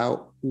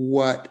about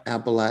what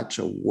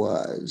Appalachia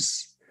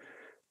was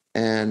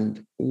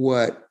and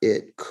what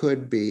it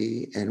could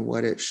be and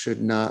what it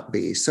should not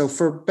be. So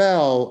for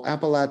Belle,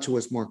 Appalachia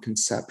was more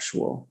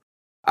conceptual.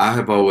 I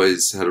have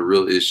always had a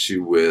real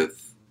issue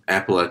with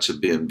Appalachia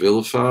being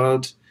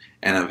vilified,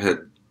 and I've had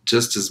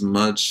just as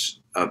much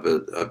of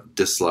a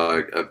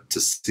dislike to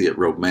see it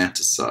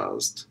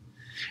romanticized.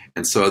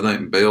 And so I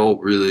think Belle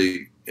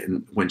really,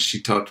 when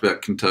she talked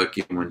about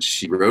Kentucky, when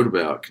she wrote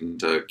about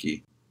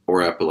Kentucky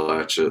or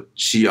Appalachia,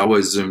 she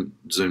always zoomed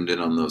in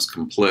on those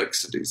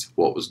complexities,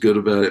 what was good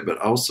about it, but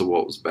also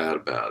what was bad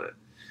about it.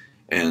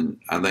 And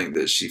I think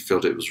that she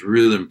felt it was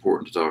really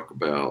important to talk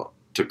about,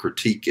 to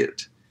critique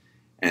it,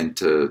 and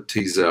to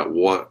tease out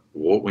what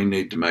we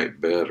need to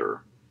make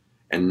better,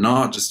 and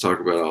not just talk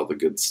about all the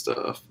good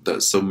stuff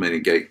that so many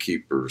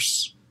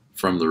gatekeepers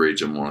from the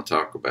region want to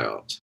talk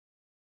about.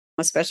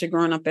 Especially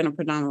growing up in a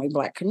predominantly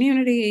Black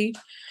community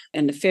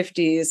in the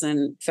 50s,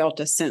 and felt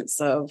a sense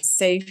of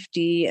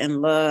safety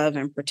and love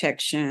and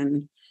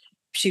protection.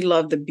 She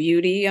loved the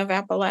beauty of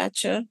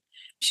Appalachia.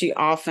 She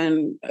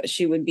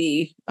would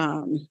be,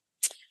 I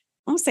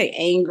won't say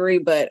angry,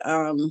 but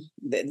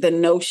the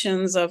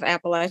notions of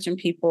Appalachian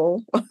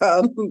people,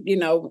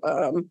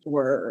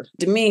 were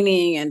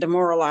demeaning and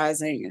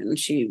demoralizing. And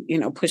she,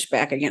 pushed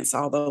back against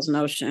all those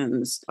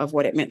notions of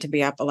what it meant to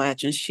be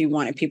Appalachian. She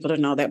wanted people to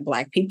know that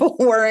Black people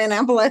were in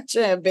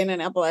Appalachia, have been in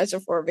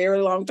Appalachia for a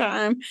very long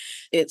time.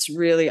 It's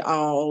really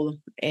all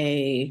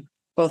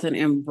both an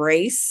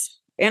embrace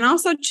and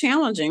also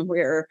challenging,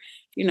 where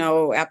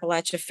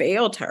Appalachia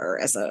failed her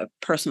as a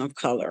person of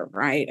color,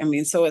 right? I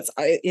mean, so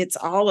it's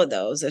all of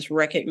those. It's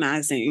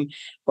recognizing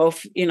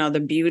both,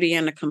 the beauty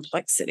and the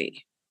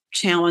complexity,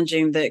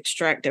 challenging the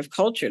extractive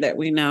culture that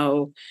we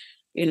know,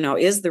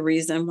 is the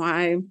reason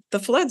why the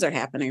floods are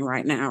happening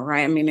right now,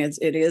 right? I mean,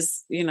 it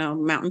is,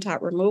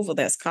 mountaintop removal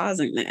that's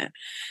causing that.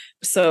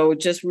 So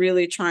just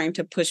really trying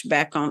to push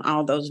back on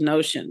all those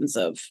notions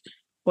of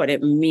what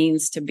it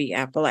means to be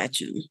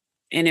Appalachian,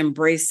 and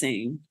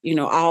embracing,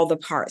 all the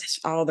parts,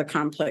 all the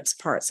complex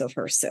parts of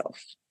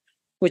herself,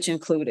 which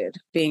included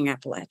being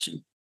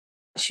Appalachian.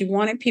 She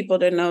wanted people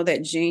to know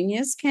that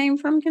genius came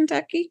from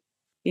Kentucky,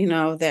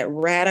 that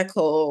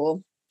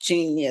radical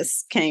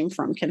genius came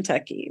from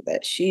Kentucky,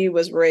 that she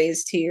was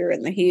raised here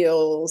in the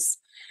hills,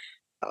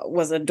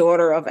 was a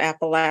daughter of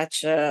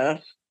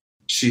Appalachia.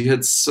 She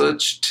had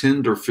such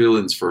tender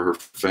feelings for her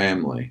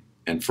family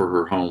and for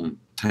her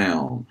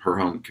hometown, her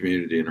home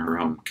community, and her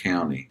home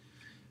county.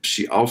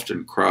 She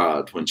often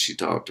cried when she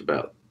talked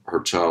about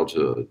her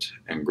childhood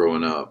and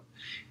growing up,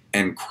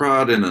 and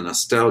cried in a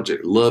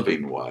nostalgic,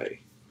 loving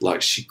way.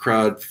 Like she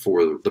cried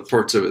for the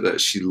parts of it that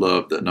she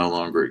loved that no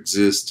longer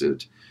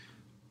existed.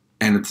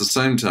 And at the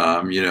same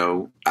time,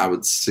 I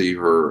would see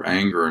her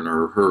anger and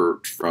her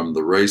hurt from the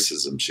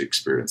racism she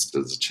experienced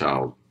as a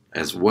child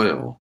as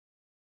well.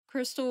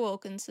 Crystal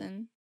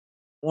Wilkinson.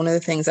 One of the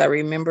things I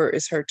remember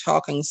is her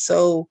talking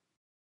so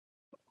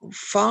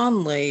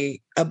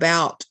fondly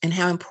about and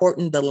how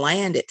important the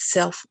land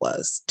itself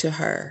was to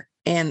her.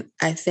 And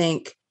I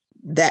think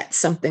that's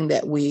something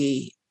that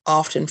we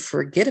often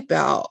forget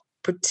about,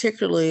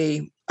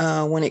 particularly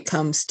when it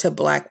comes to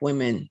Black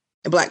women,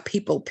 Black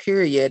people,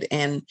 period.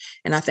 And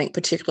I think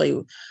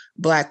particularly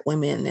Black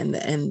women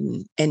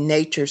and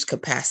nature's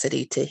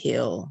capacity to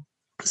heal.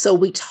 So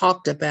we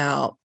talked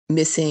about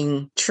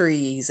missing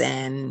trees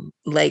and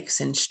lakes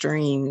and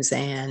streams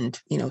and,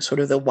 sort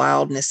of the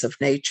wildness of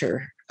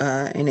nature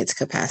and its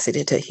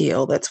capacity to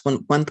heal. That's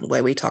one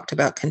way we talked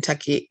about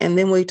Kentucky. And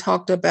then we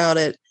talked about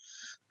it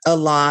a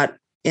lot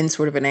in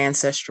sort of an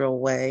ancestral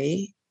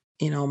way.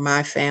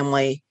 My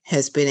family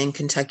has been in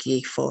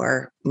Kentucky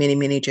for many,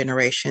 many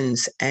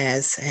generations,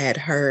 as had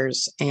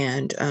hers.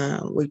 And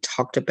we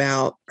talked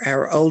about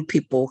our old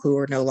people who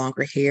are no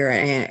longer here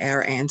and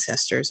our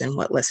ancestors and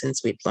what lessons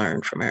we'd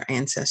learned from our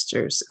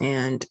ancestors.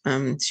 And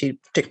she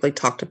particularly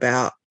talked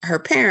about her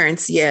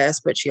parents, yes,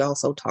 but she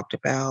also talked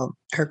about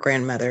her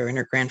grandmother and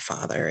her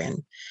grandfather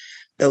and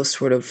those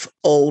sort of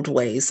old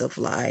ways of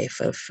life,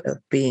 of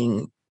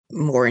being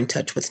more in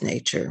touch with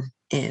nature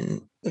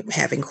and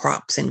having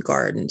crops and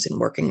gardens and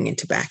working in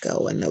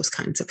tobacco and those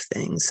kinds of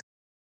things.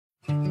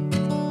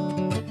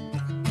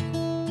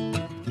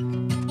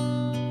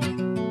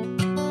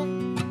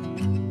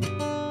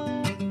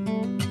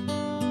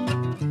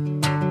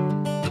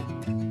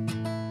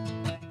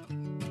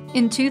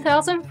 In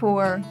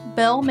 2004,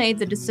 Belle made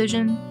the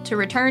decision to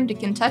return to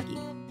Kentucky,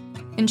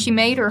 and she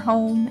made her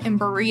home in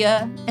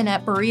Berea and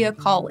at Berea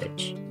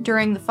College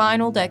during the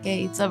final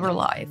decades of her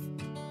life.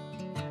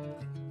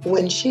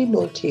 When she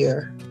moved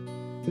here,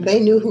 they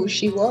knew who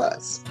she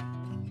was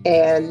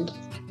and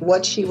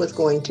what she was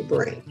going to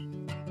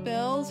bring.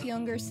 Belle's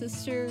younger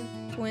sister,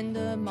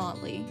 Gwenda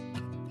Motley.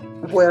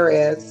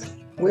 Whereas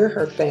we're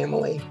her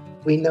family,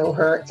 we know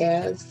her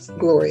as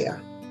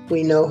Gloria.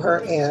 We know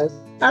her as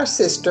our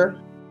sister.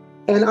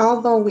 And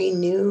although we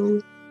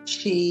knew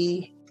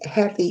she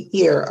had the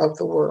ear of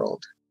the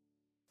world.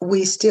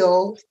 We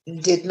still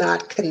did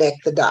not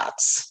connect the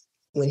dots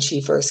when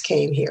she first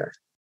came here.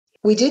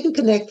 We didn't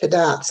connect the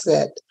dots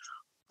that,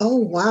 oh,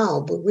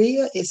 wow,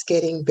 Berea is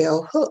getting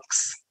bell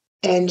hooks.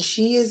 And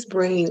she is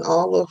bringing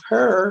all of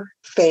her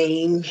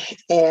fame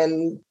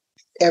and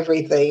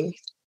everything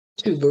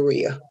to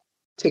Berea,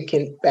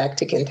 back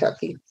to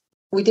Kentucky.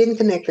 We didn't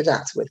connect the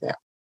dots with that.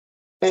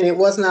 And it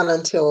was not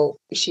until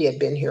she had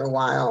been here a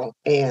while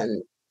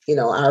and,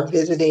 our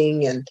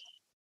visiting and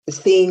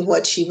seeing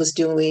what she was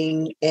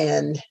doing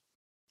and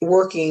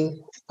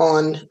working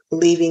on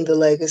leaving the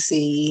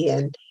legacy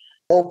and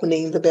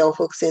opening the Bell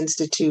Hooks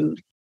Institute.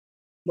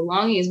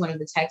 Belonging is one of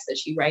the texts that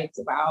she writes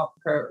about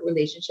her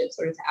relationship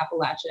sort of to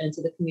Appalachia and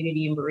to the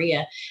community in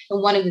Berea.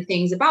 And one of the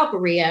things about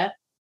Berea,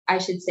 I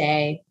should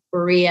say,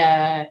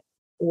 Berea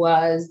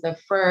was the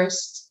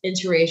first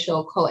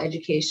interracial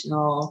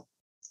coeducational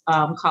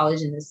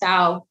college in the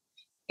South.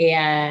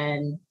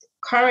 And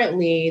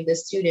currently the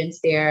students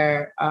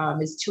there,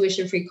 is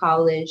tuition-free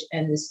college,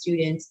 and the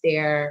students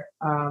there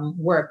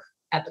work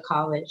at the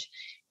college.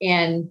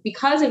 And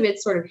because of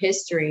its sort of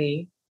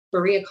history,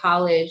 Berea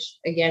College,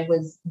 again,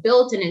 was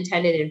built and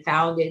intended and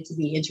founded to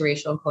be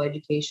interracial and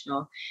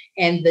coeducational.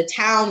 And the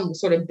town was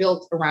sort of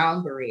built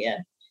around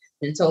Berea.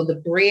 And so the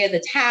Berea,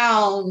 the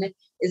town,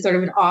 is sort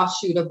of an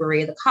offshoot of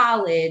Berea, the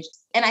college.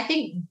 And I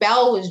think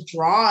Bell was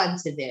drawn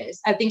to this.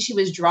 I think she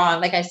was drawn,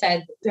 like I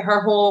said, to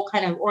her whole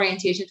kind of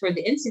orientation toward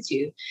the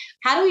Institute.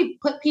 How do we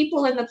put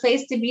people in the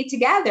place to be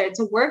together,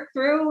 to work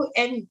through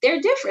and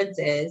their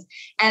differences?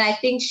 And I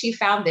think she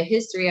found the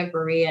history of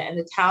Berea and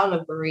the town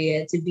of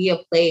Berea to be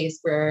a place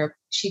where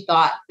she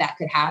thought that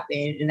could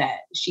happen and that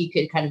she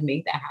could kind of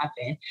make that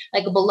happen,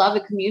 like a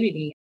beloved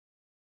community.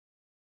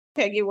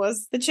 Peggy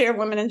was the chair of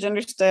Women and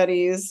Gender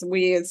Studies.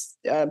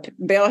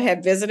 Bell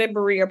had visited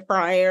Berea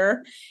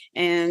prior,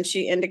 and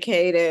she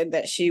indicated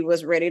that she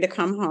was ready to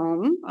come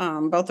home.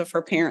 Both of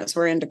her parents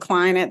were in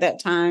decline at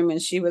that time,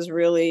 and she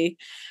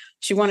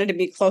wanted to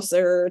be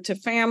closer to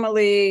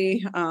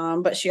family,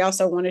 but she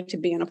also wanted to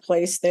be in a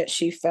place that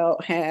she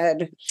felt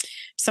had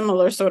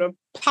similar sort of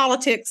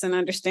politics and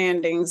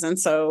understandings. And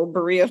so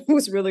Berea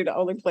was really the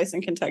only place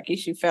in Kentucky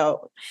she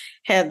felt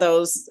had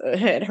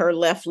her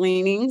left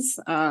leanings.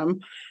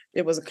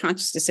 It was a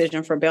conscious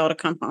decision for Bell to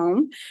come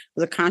home. It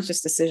was a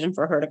conscious decision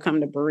for her to come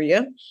to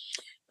Berea.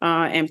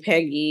 And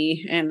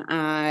Peggy and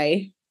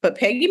I, but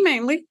Peggy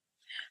mainly,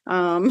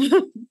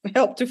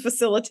 helped to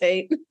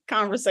facilitate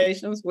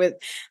conversations with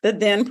the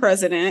then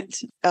president,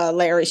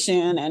 Larry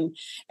Shin,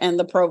 and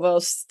the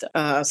provost,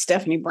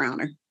 Stephanie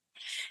Browner.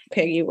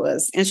 Peggy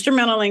was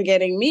instrumental in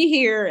getting me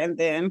here and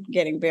then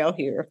getting Bell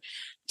here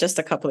just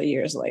a couple of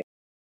years later.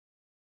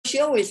 She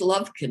always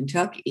loved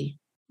Kentucky.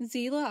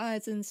 Zila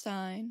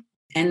Eisenstein.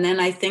 And then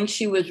I think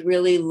she was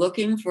really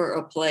looking for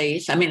a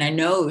place. I mean, I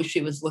know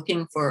she was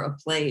looking for a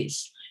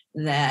place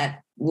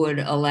that would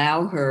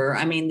allow her.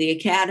 I mean, the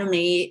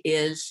academy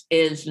is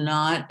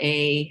not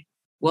a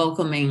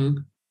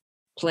welcoming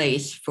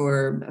place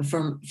for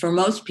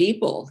most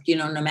people,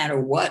 no matter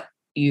what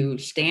you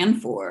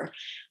stand for.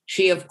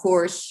 She, of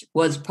course,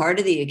 was part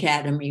of the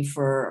academy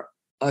for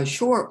a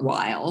short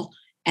while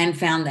and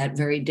found that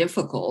very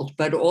difficult.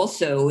 But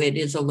also it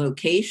is a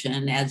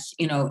location, as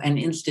an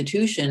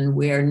institution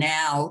where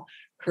now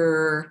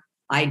her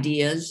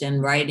ideas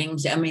and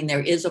writings, I mean,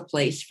 there is a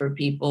place for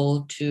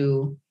people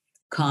to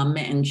come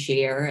and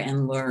share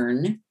and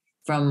learn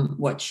from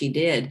what she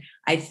did.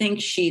 I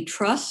think she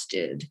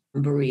trusted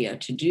Berea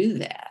to do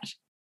that.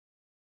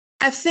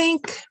 I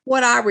think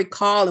what I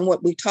recall and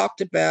what we talked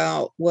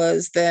about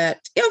was that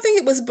I think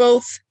it was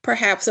both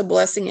perhaps a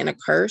blessing and a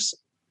curse.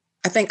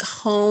 I think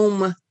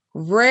home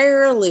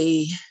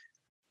rarely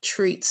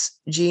treats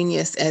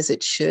genius as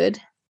it should.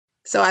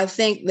 So I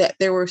think that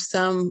there were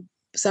some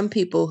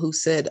people who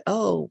said,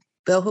 oh,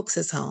 Bell Hooks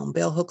is home.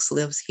 Bell Hooks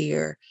lives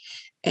here.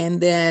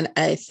 And then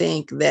I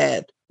think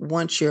that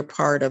once you're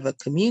part of a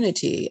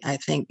community, I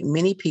think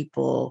many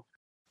people,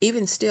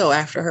 even still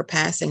after her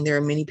passing, there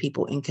are many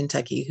people in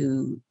Kentucky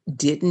who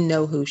didn't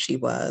know who she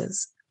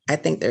was. I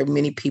think there are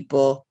many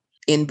people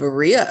in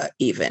Berea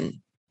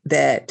even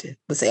that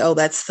would say, oh,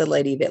 that's the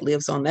lady that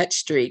lives on that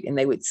street. And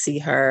they would see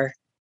her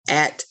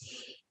at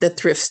the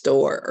thrift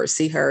store or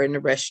see her in the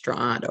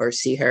restaurant or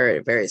see her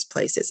at various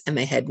places. And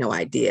they had no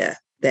idea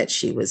that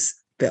she was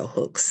Bell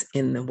Hooks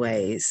in the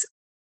ways.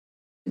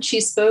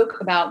 She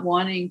spoke about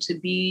wanting to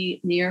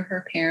be near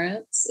her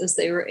parents as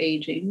they were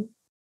aging.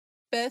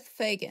 Beth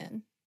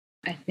Fagan.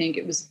 I think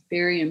it was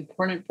very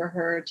important for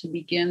her to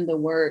begin the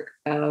work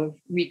of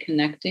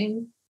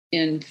reconnecting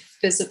in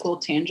physical,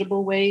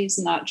 tangible ways,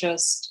 not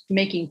just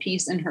making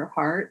peace in her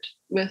heart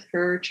with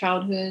her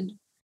childhood,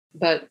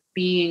 but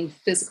being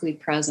physically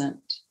present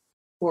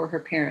for her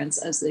parents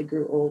as they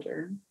grew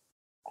older.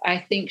 I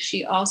think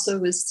she also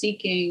was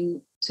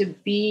seeking to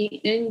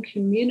be in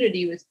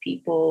community with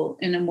people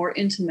in a more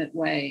intimate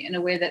way, in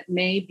a way that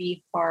may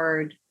be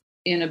hard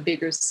in a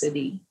bigger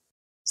city.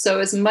 So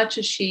as much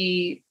as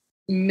she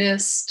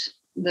missed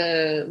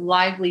the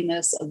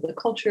liveliness of the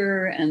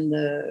culture and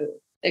the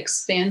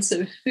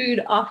expansive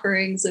food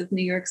offerings of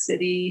New York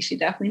City. She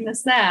definitely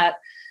missed that.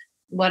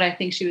 What I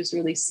think she was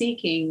really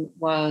seeking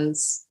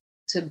was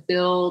to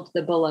build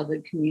the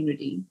beloved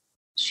community.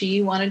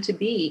 She wanted to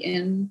be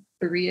in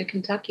Berea,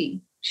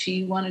 Kentucky.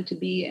 She wanted to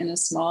be in a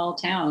small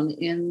town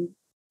in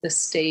the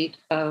state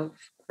of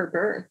her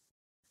birth.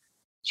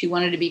 She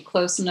wanted to be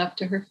close enough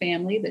to her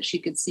family that she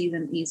could see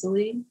them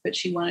easily, but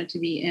she wanted to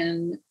be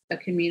in a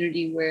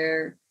community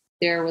where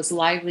there was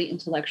lively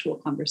intellectual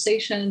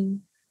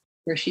conversation,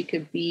 where she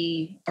could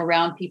be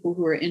around people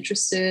who were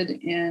interested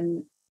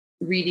in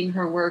reading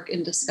her work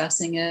and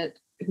discussing it,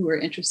 who were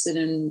interested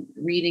in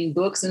reading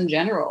books in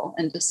general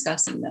and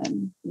discussing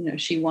them. You know,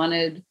 she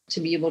wanted to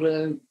be able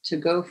to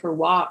go for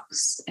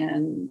walks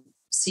and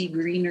see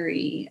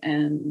greenery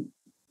and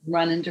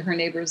run into her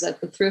neighbors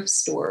at the thrift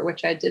store,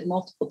 which I did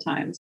multiple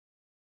times.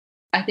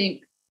 I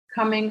think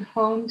coming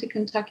home to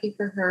Kentucky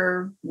for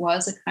her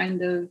was a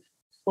kind of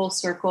full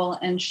circle.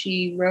 And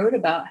she wrote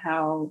about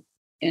how,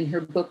 in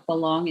her book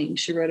Belonging,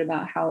 she wrote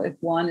about how if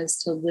one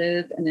is to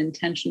live an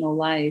intentional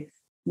life,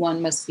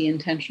 one must be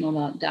intentional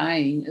about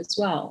dying as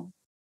well.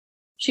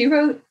 She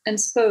wrote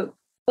and spoke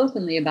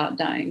openly about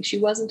dying. She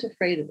wasn't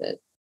afraid of it.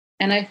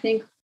 And I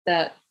think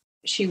that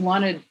she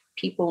wanted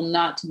people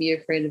not to be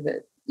afraid of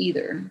it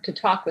either, to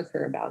talk with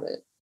her about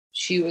it.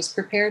 She was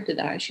prepared to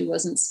die. She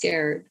wasn't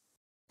scared.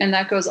 And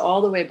that goes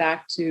all the way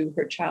back to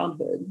her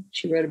childhood.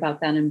 She wrote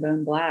about that in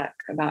Bone Black,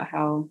 about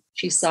how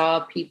she saw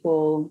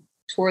people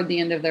toward the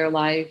end of their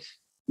life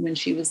when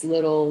she was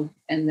little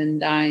and then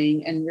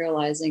dying and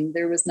realizing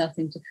there was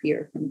nothing to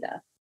fear from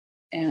death.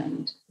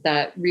 And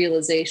that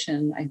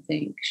realization, I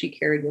think, she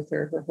carried with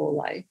her whole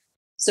life.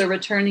 So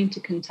returning to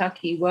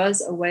Kentucky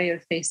was a way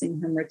of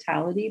facing her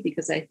mortality,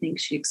 because I think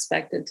she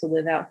expected to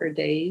live out her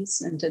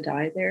days and to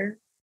die there.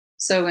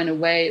 So in a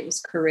way, it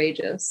was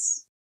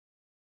courageous.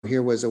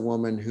 Here was a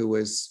woman who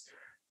was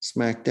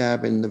smack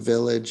dab in the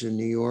village in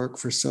New York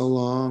for so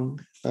long,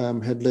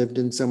 had lived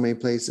in so many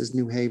places,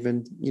 New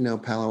Haven,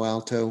 Palo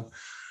Alto,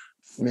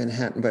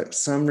 Manhattan. But for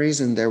some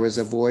reason, there was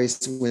a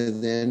voice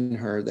within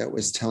her that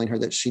was telling her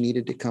that she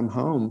needed to come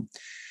home,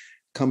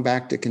 come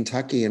back to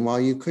Kentucky. And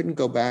while she couldn't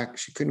go back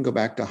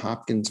to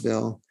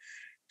Hopkinsville.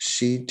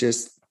 She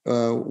just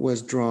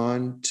was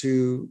drawn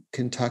to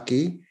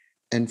Kentucky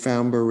and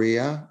found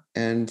Berea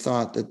and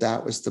thought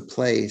that was the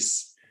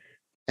place.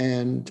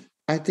 And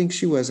I think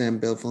she was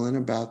ambivalent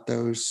about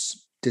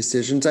those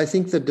decisions. I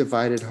think the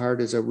divided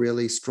heart is a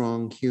really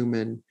strong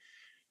human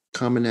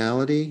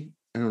commonality.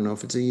 I don't know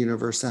if it's a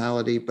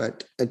universality,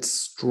 but it's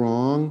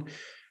strong,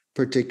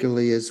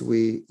 particularly as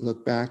we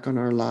look back on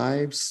our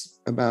lives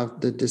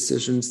about the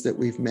decisions that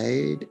we've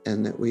made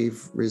and that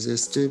we've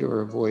resisted or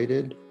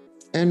avoided.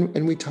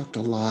 And we talked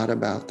a lot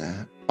about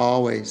that.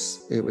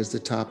 Always, it was the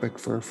topic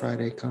for a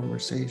Friday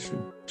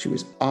conversation. She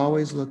was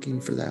always looking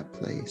for that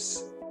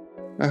place.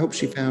 I hope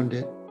she found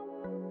it.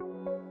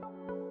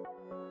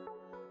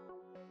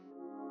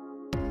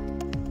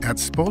 At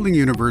Spalding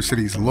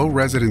University's low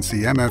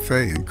residency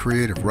MFA in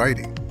creative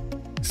writing,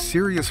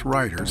 serious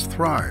writers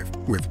thrive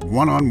with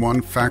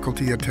one-on-one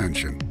faculty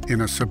attention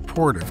in a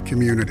supportive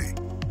community.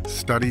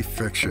 Study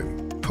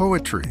fiction,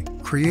 poetry,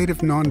 creative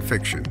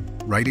nonfiction,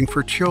 writing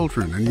for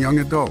children and young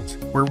adults.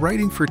 We're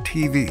writing for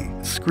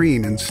TV,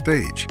 screen, and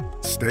stage.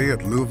 Stay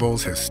at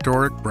Louisville's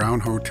historic Brown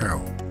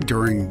Hotel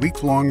during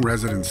week-long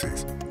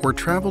residencies, or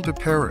travel to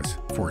Paris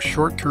for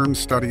short-term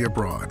study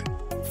abroad.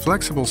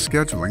 Flexible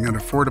scheduling and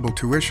affordable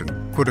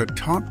tuition put a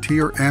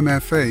top-tier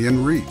MFA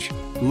in reach.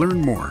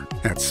 Learn more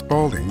at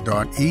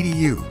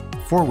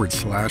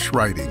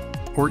spalding.edu/writing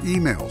or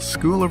email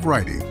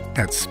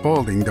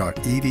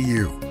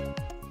schoolofwriting@spalding.edu.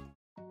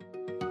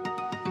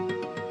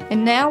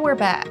 And now we're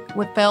back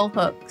with Bell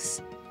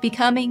Hooks,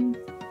 Becoming,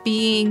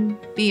 Being,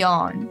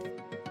 Beyond.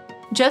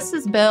 Just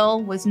as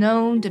Bell was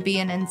known to be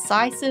an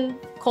incisive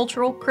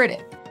cultural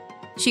critic,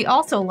 she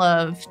also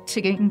loved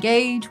to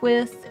engage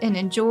with and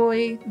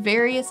enjoy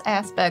various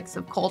aspects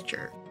of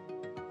culture.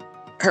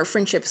 Her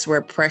friendships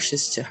were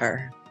precious to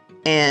her.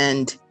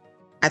 And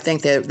I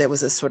think that there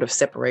was a sort of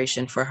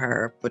separation for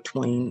her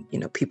between,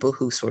 people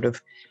who sort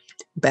of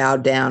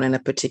bowed down in a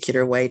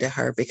particular way to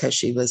her because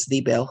she was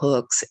the Bell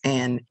Hooks,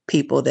 and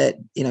people that,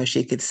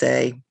 she could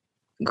say,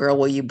 girl,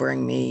 will you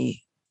bring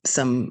me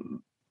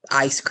some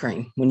ice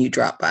cream when you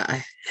drop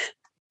by?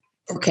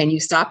 Or can you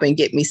stop and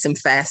get me some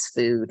fast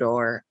food,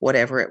 or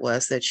whatever it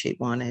was that she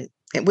wanted,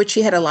 which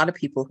she had a lot of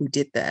people who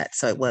did that.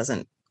 So it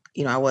wasn't,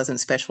 I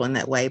wasn't special in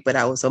that way, but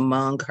I was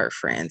among her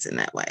friends in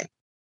that way.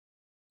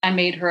 I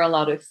made her a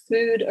lot of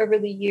food over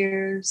the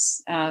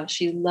years.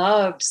 She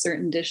loved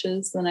certain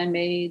dishes that I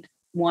made.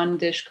 One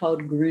dish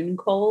called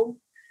Grünkohl.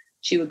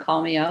 She would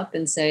call me up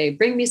and say,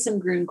 bring me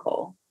some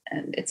Grünkohl.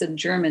 And it's a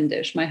German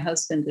dish. My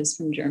husband is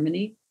from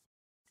Germany.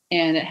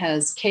 And it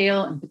has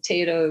kale and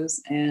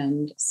potatoes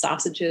and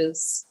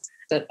sausages.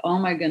 But oh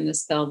my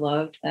goodness, Belle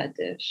loved that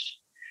dish.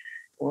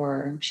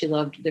 Or she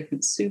loved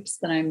different soups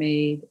that I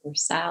made, or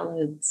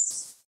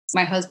salads.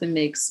 My husband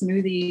makes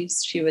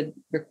smoothies. She would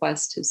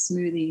request his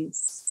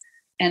smoothies.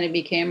 And it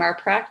became our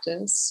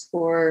practice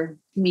for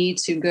me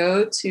to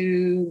go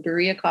to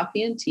Berea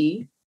Coffee and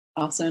Tea,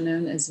 also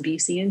known as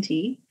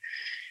BC&T,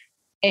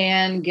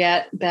 and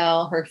get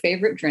Belle her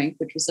favorite drink,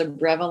 which was a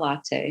Breva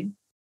latte.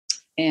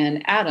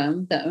 And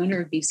Adam, the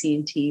owner of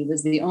BC&T,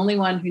 was the only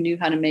one who knew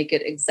how to make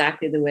it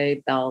exactly the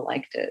way Belle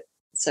liked it.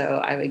 So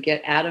I would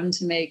get Adam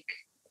to make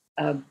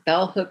a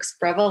Bell Hooks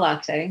Breva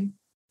latte.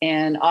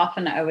 And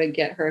often I would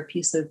get her a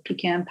piece of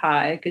pecan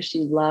pie because she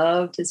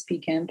loved his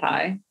pecan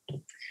pie.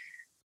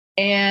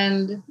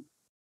 And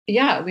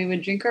yeah, we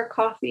would drink our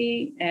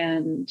coffee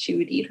and she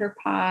would eat her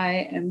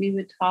pie and we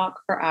would talk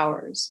for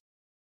hours.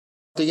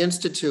 The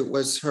Institute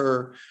was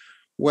her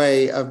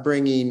way of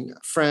bringing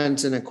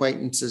friends and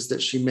acquaintances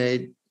that she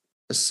made.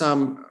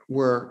 Some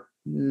were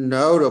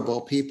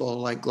notable people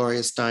like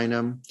Gloria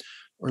Steinem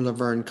or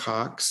Laverne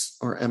Cox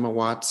or Emma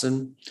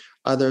Watson.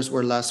 Others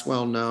were less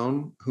well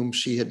known, whom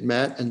she had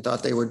met and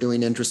thought they were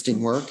doing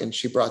interesting work, and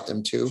she brought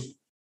them too.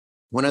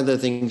 One of the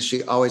things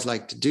she always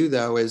liked to do,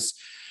 though, is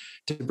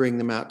to bring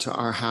them out to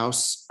our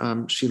house.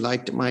 She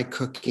liked my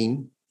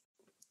cooking,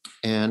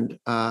 and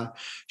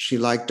she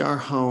liked our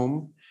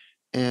home,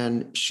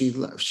 and she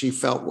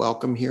felt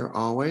welcome here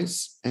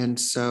always. And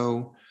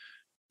so,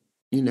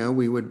 you know,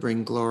 we would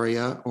bring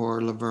Gloria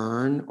or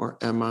Laverne or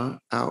Emma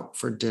out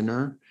for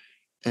dinner,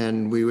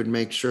 and we would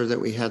make sure that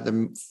we had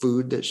the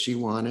food that she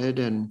wanted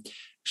and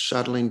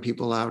shuttling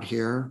people out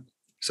here.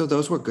 So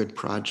those were good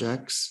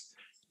projects.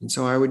 And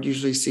so I would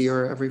usually see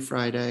her every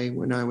Friday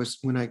when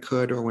I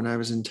could, or when I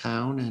was in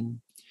town,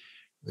 and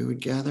we would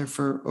gather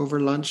for over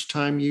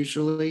lunchtime.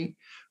 Usually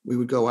we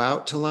would go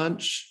out to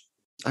lunch.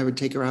 I would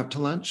take her out to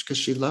lunch because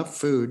she loved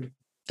food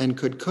and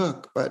could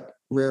cook, but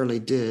rarely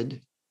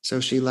did. So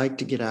she liked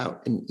to get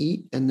out and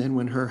eat. And then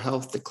when her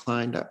health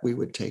declined, we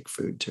would take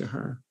food to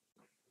her.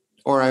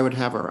 Or I would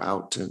have her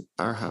out to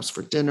our house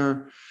for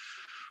dinner.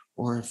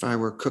 Or if I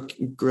were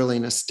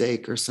grilling a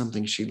steak or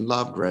something, she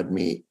loved red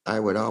meat,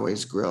 I would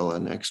always grill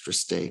an extra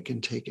steak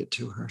and take it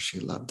to her. She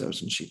loved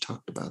those, and she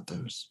talked about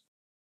those.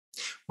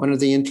 One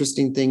of the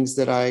interesting things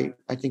that I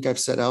think I've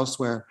said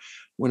elsewhere,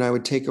 when I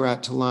would take her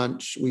out to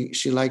lunch,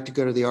 she liked to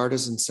go to the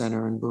Artisan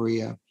Center in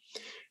Berea.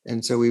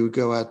 And so we would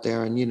go out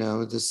there, and, you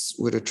know, this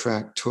would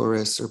attract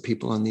tourists or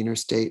people on the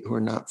interstate who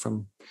are not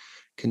from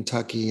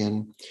Kentucky.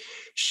 And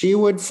she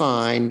would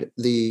find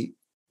the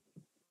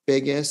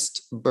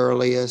biggest,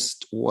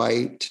 burliest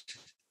white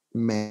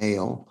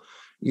male,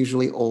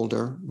 usually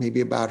older,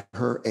 maybe about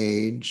her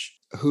age,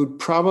 who'd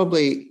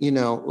probably, you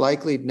know,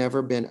 likely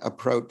never been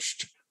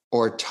approached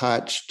or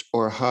touched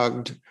or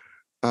hugged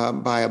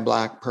by a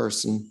Black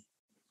person.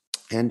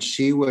 And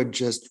she would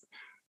just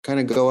kind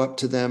of go up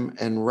to them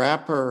and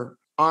wrap her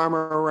arm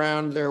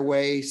around their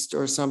waist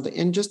or something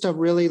in just a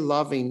really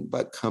loving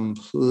but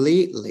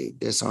completely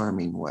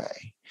disarming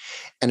way.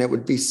 And it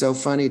would be so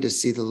funny to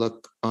see the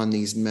look on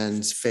these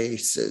men's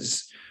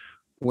faces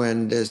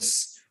when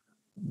this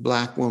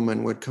Black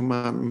woman would come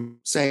up and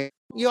say,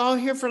 "You all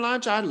here for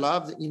lunch? I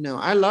love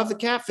the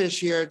catfish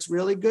here. It's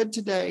really good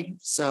today."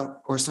 So,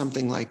 or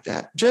something like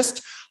that.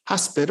 Just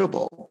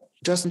hospitable,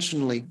 just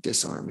intentionally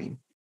disarming.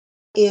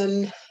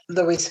 In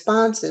the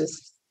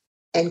responses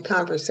and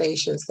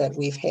conversations that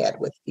we've had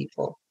with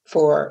people,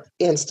 for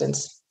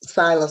instance,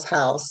 Silas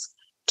House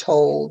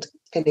told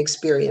an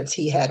experience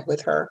he had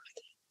with her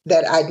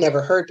that I'd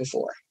never heard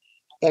before.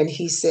 And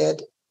he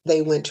said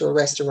they went to a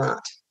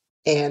restaurant.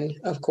 And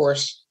of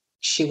course,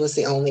 she was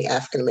the only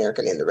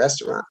African-American in the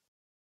restaurant.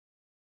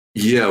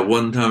 Yeah,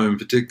 one time in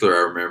particular, I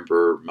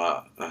remember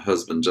my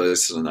husband,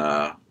 Jason,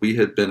 and we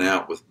had been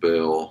out with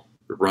Belle,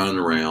 running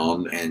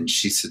around, and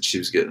she said she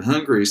was getting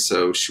hungry.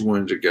 So she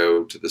wanted to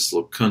go to this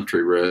little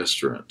country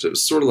restaurant. It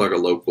was sort of like a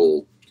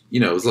local,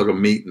 it was like a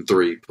meat and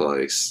three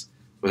place.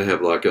 We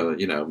have like a,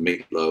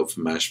 meatloaf,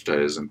 mashed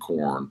potatoes, and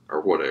corn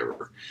or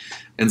whatever.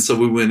 And so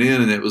we went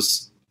in, and it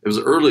was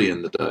early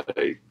in the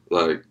day,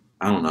 like,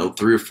 I don't know,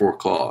 3 or 4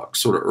 o'clock,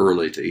 sort of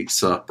early to eat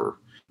supper.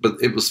 But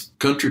it was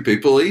country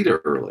people eat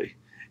early.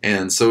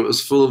 And so it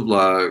was full of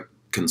like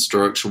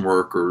construction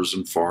workers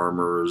and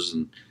farmers.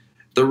 And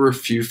there were a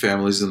few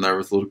families in there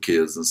with little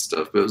kids and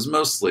stuff. But it was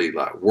mostly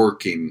like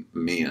working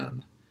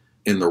men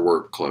in their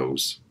work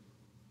clothes.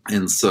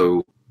 And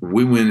so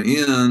we went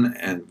in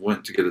and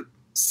went to get a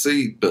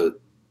seat, but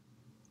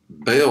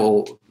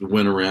Belle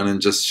went around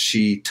and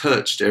she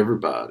touched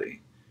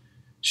everybody.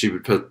 She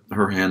would put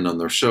her hand on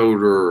their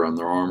shoulder or on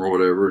their arm or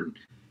whatever, and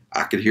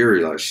I could hear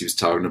her like she was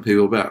talking to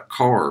people about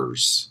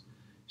cars.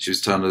 She was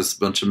telling this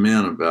bunch of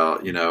men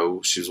about,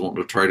 she was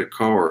wanting to trade a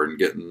car and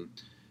getting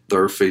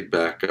their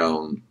feedback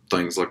on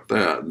things like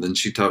that. And then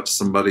she talked to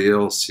somebody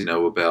else,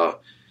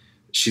 about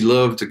she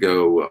loved to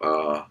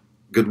go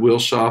Goodwill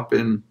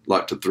shopping,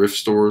 like to thrift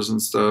stores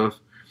and stuff.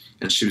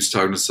 And she was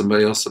talking to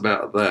somebody else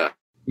about that.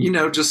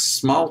 Just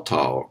small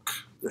talk,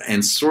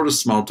 and sort of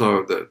small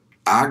talk that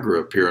I grew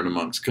up hearing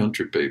amongst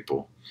country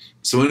people.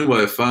 So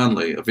anyway,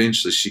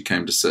 eventually she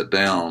came to sit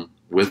down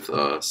with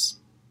us.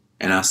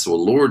 And I said,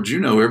 "Well, Lord, you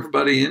know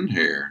everybody in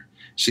here."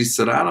 She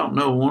said, "I don't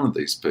know one of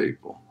these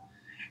people."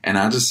 And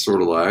I just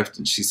sort of laughed,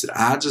 and she said,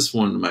 I just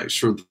wanted to make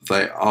sure that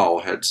they all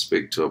had to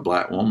speak to a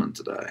Black woman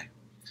today.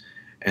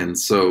 And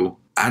so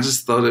I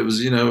just thought it was,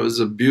 it was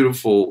a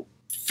beautiful,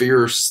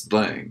 fierce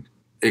thing.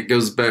 It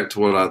goes back to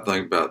what I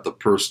think about the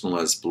personal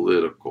as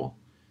political.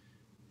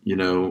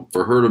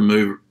 For her to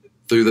move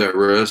through that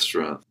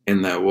restaurant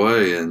in that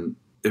way, and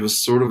it was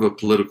sort of a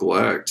political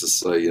act to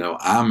say,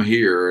 I'm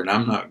here and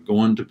I'm not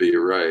going to be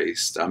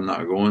erased. I'm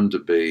not going to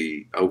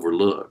be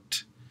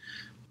overlooked.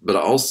 But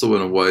also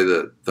in a way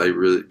that they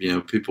really,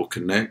 people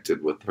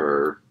connected with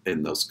her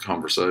in those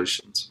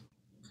conversations.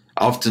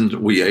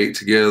 Often we ate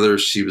together.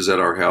 She was at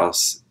our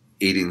house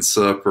eating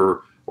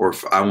supper, or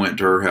if I went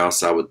to her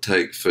house, I would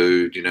take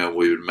food.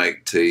 We would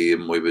make tea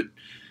and we would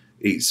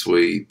eat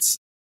sweets.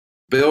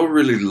 Belle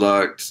really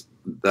liked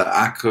that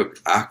I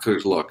cooked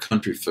a lot of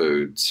country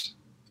foods,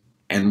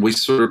 and we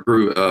sort of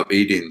grew up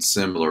eating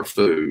similar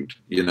food.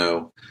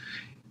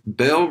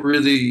 Belle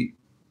really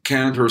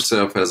counted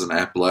herself as an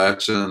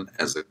Appalachian,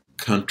 as a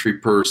country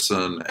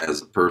person,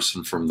 as a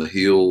person from the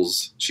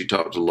hills. She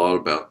talked a lot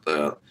about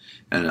that.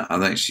 And I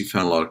think she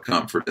found a lot of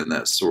comfort in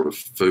that sort of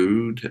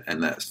food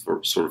and that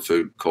sort of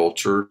food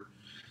culture.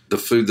 The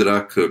food that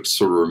I cooked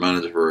sort of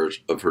reminded her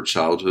of her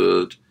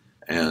childhood,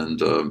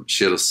 and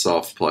she had a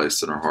soft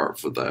place in her heart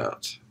for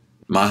that.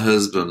 My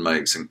husband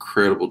makes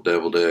incredible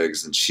deviled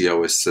eggs, and she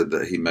always said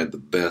that he made the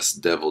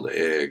best deviled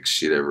eggs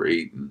she'd ever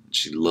eaten.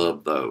 She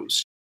loved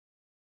those.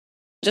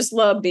 Just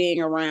love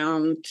being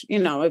around,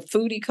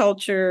 foodie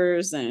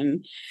cultures.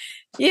 And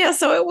yeah,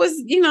 so it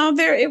was,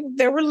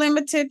 there were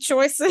limited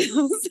choices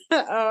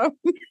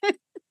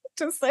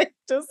to say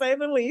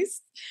the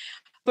least.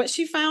 But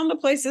she found the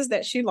places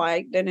that she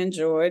liked and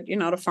enjoyed.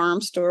 The farm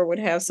store would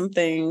have some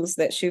things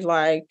that she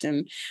liked,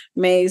 and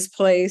May's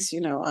place,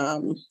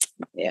 Noodle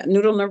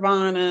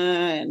Nirvana,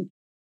 and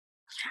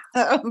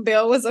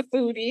Belle was a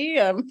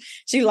foodie.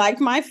 She liked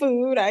my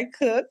food. I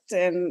cooked,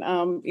 and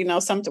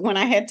when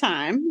I had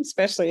time,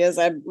 especially as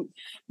I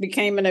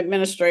became an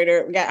administrator,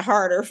 it got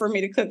harder for me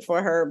to cook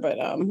for her. But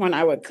when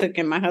I would cook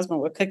and my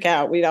husband would cook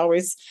out, we'd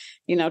always,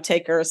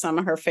 take her some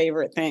of her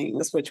favorite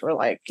things, which were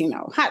like,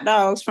 hot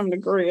dogs from the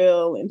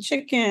grill and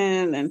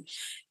chicken, and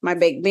my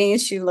baked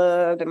beans she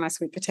loved, and my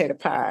sweet potato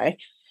pie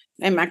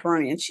and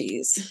macaroni and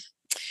cheese.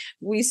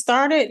 We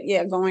started,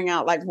 going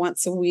out like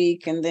once a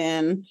week, and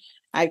then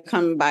I'd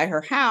come by her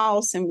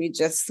house and we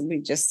just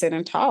sit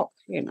and talk,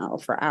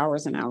 for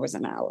hours and hours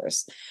and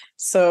hours.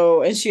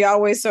 So, and she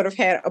always sort of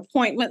had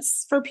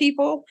appointments for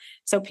people.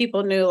 So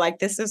people knew, like,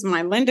 this is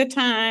my Linda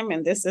time,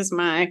 and this is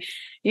my,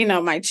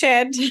 my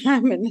Chad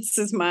time, and this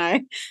is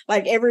my,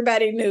 like,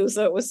 everybody knew.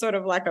 So it was sort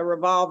of like a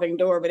revolving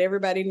door, but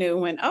everybody knew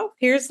when, oh,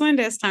 here's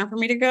Linda, it's time for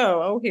me to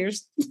go. Oh,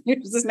 here's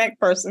this next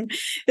person,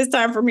 it's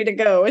time for me to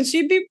go. And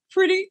she'd be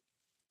pretty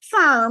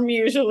firm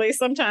usually.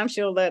 Sometimes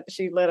she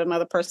let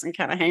another person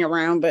kind of hang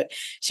around, but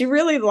she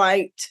really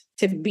liked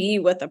to be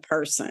with a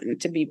person,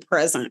 to be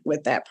present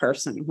with that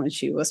person when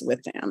she was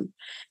with them.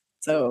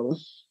 So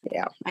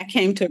yeah, I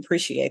came to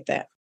appreciate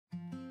that.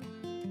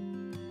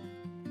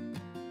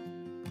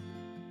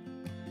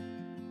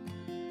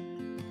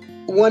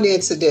 One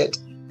incident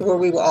where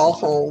we were all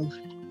home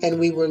and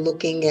we were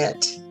looking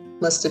at,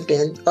 must have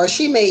been, or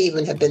she may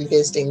even have been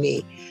visiting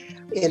me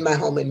in my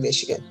home in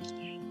Michigan.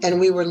 And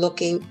we were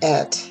looking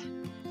at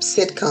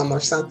sitcom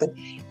or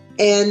something.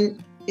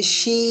 And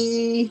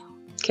she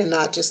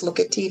cannot just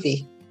look at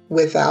TV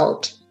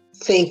without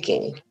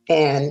thinking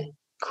and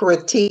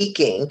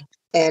critiquing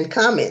and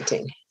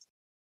commenting.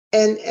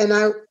 And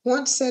I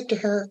once said to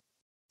her,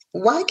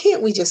 why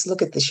can't we just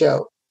look at the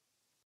show?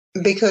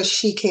 Because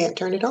she can't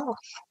turn it off.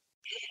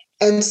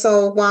 And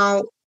so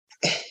while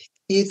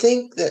you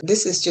think that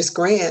this is just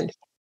grand,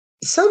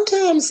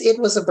 sometimes it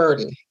was a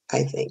burden,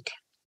 I think,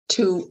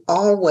 to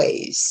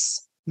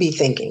always be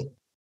thinking.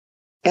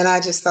 And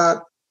I just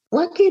thought,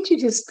 why can't you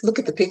just look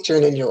at the picture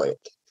and enjoy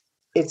it?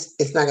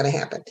 It's not going to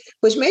happen,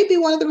 which may be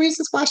one of the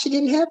reasons why she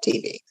didn't have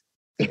TV,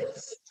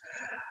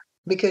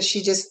 because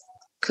she just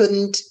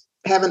couldn't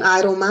have an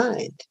idle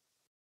mind.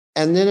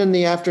 And then in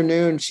the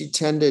afternoon, she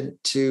tended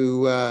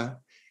to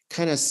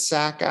kind of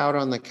sack out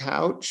on the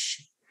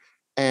couch,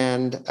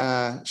 and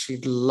she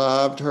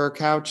loved her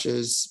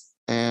couches.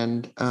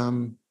 And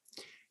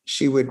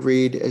she would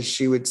read, as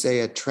she would say,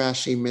 a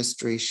trashy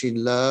mystery. She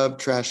loved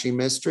trashy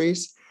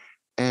mysteries.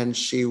 And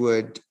she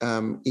would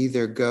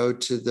either go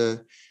to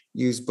the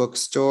used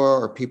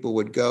bookstore, or people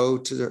would go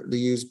to the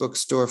used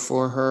bookstore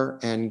for her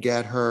and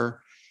get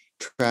her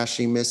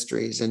trashy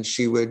mysteries. And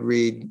she would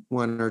read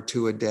one or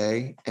two a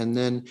day. And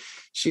then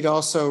she'd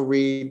also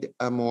read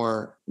a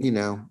more,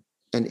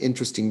 an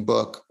interesting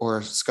book or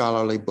a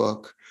scholarly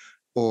book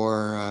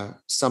or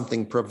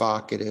something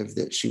provocative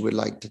that she would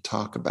like to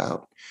talk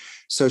about.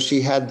 So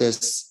she had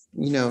this,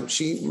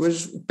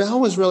 Belle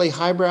was really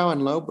highbrow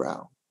and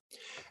lowbrow.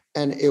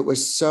 And it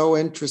was so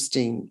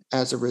interesting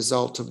as a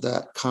result of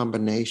that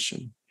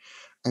combination.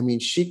 I mean,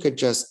 she could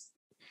just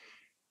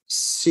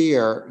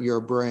sear your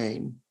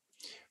brain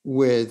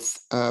with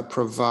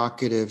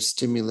provocative,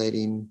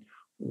 stimulating,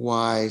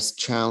 wise,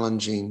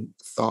 challenging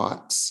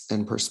thoughts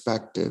and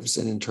perspectives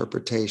and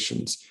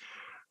interpretations.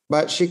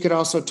 But she could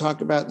also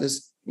talk about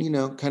this,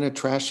 kind of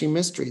trashy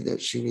mystery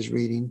that she was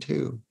reading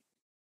too.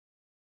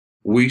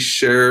 We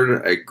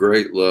shared a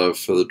great love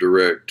for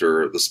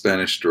the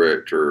Spanish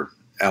director,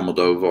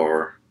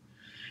 Almodovar.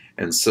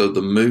 And so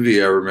the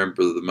movie I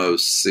remember the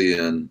most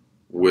seeing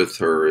with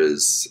her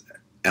is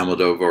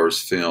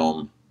Almodovar's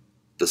film,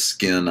 The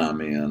Skin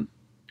I'm In.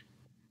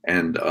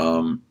 And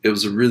it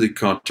was a really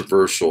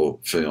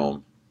controversial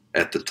film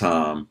at the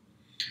time,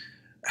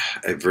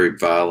 a very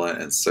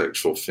violent and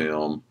sexual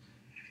film.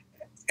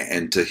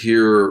 And to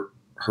hear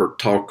her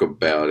talk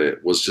about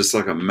it was just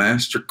like a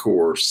master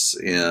course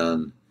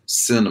in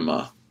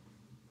cinema.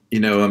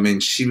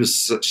 She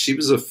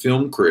was a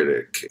film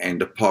critic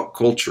and a pop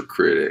culture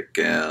critic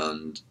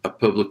and a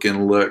public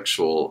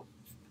intellectual.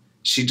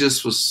 She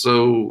just was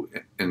so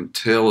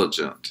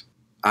intelligent.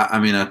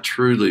 I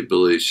truly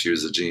believe she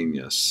was a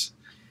genius.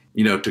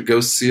 To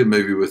go see a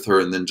movie with her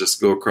and then just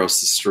go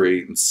across the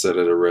street and sit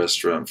at a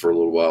restaurant for a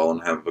little while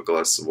and have a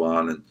glass of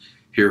wine and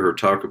hear her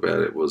talk about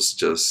it was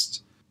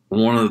just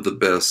one of the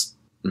best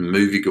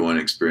movie-going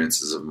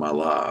experiences of my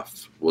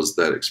life. Was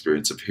that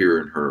experience of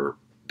hearing her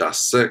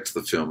dissect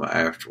the film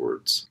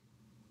afterwards.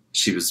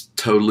 She was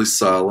totally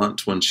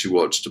silent when she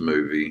watched a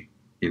movie.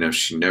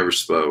 She never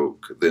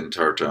spoke the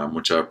entire time,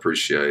 which I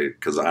appreciate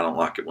because I don't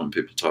like it when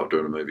people talk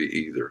during a movie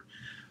either.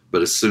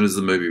 But as soon as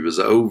the movie was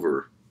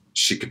over,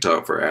 she could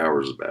talk for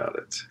hours about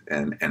it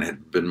and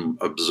had been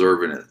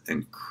observing it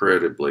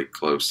incredibly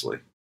closely.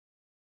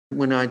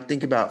 When I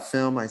think about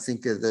film, I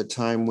think of the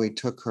time we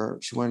took her.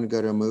 She wanted to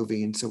go to a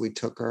movie, and so we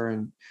took her,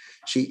 and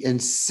she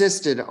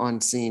insisted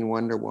on seeing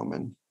Wonder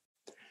Woman.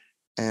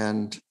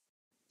 And,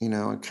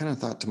 I kind of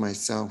thought to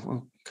myself,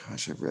 well,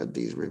 gosh, I've read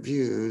these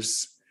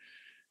reviews.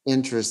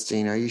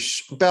 Interesting.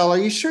 Belle, are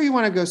you sure you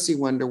want to go see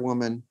Wonder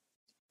Woman?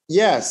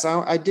 Yes,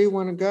 I do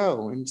want to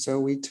go. And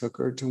so we took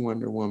her to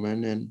Wonder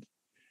Woman. And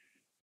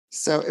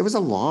so it was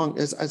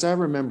as I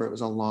remember, it was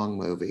a long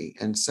movie.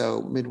 And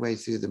so midway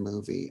through the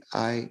movie,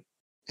 I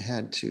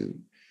had to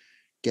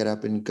get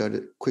up and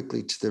go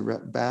quickly to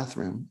the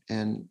bathroom.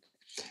 And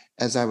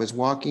as I was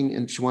walking,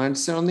 and she wanted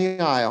to sit on the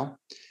aisle,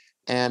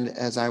 and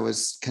as I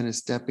was kind of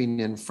stepping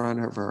in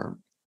front of her,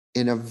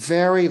 in a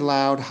very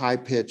loud,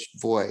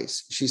 high-pitched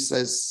voice, she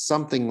says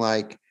something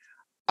like,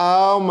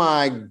 "Oh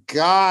my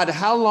God,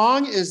 how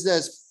long is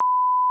this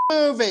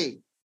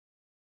movie?"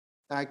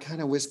 I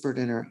kind of whispered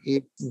in her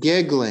ear,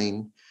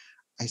 giggling.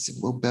 I said,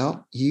 "Well,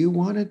 Belle, you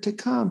wanted to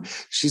come."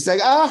 She's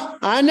like, "Oh,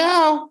 I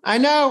know.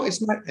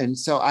 It's not." And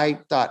so I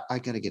thought, I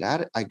got to get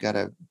at it. I got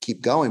to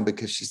keep going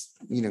because she's,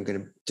 going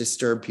to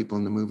disturb people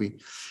in the movie.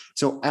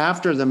 So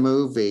after the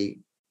movie,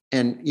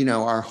 and,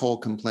 our whole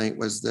complaint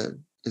was that,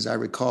 as I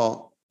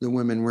recall, the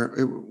women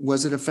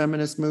was it a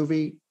feminist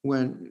movie?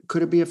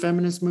 Could it be a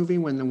feminist movie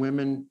when the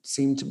women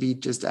seemed to be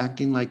just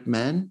acting like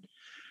men?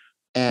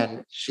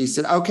 And she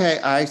said, "Okay,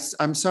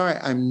 I'm sorry.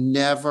 I'm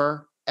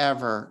never,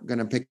 ever going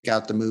to pick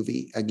out the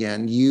movie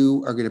again.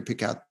 You are going to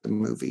pick out the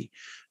movie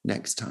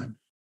next time."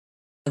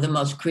 The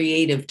most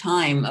creative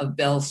time of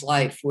Belle's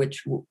life,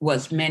 which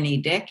was many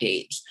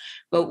decades.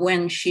 But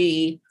when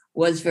she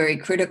was very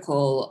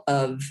critical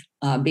of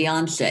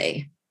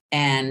Beyonce,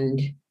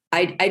 and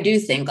I do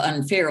think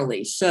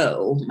unfairly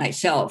so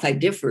myself, I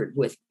differed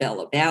with Belle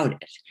about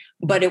it.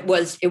 But it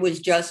was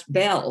just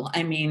Belle.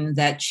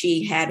 That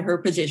she had her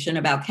position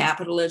about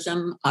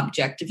capitalism,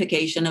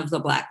 objectification of the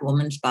Black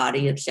woman's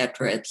body, et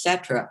cetera, et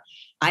cetera.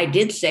 I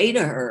did say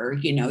to her,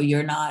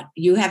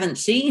 you haven't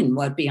seen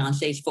what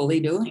Beyonce's fully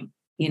doing.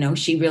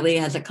 She really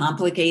has a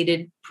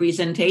complicated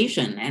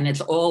presentation, and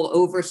it's all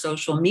over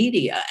social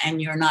media,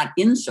 and you're not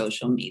in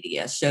social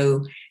media.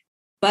 So,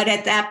 but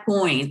at that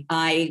point,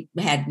 I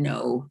had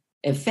no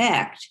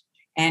effect.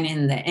 And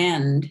in the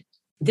end,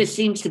 this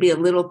seems to be a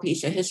little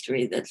piece of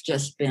history that's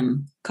just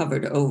been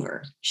covered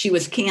over. She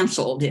was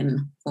canceled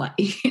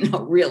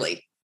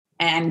really.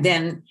 And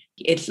then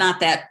it's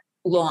not that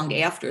long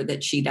after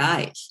that she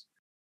dies.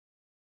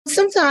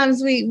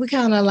 Sometimes we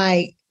kind of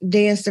like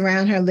danced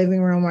around her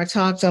living room or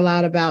talked a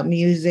lot about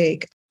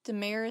music.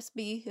 Damaris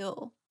B.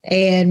 Hill.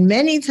 And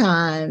many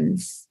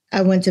times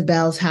I went to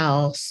Belle's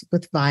house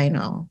with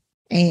vinyl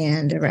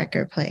and a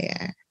record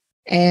player.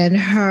 And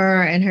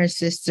her and her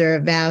sister,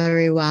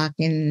 Valerie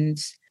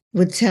Watkins,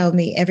 would tell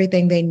me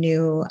everything they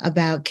knew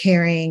about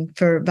caring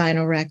for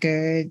vinyl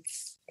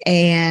records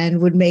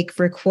and would make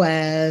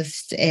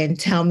requests and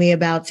tell me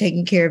about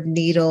taking care of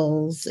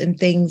needles and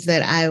things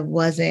that I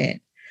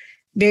wasn't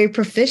very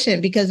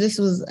proficient, because this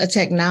was a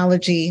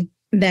technology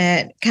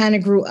that kind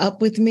of grew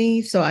up with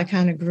me. So I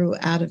kind of grew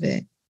out of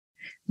it.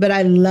 But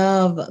I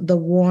love the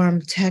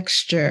warm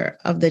texture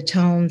of the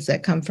tones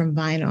that come from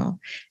vinyl,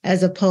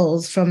 as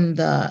opposed from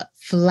the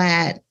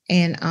flat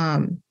and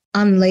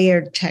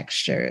unlayered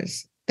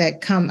textures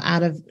that come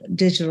out of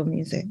digital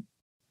music.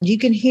 You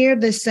can hear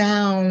the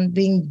sound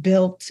being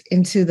built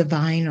into the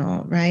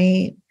vinyl,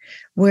 right?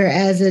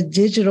 Whereas a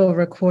digital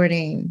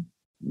recording,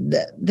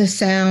 the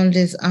sound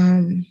is,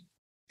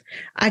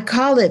 I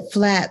call it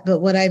flat, but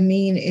what I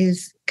mean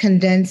is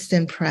condensed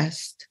and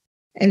pressed.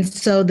 And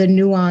so the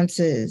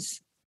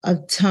nuances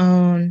of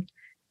tone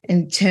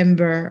and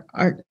timbre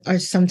are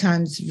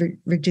sometimes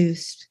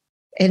reduced.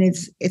 And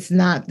it's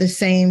not the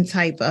same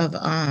type of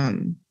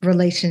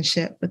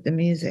relationship with the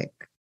music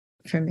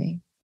for me.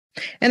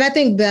 And I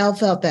think Belle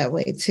felt that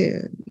way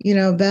too. You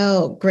know,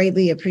 Belle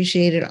greatly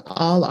appreciated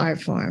all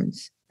art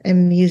forms,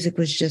 and music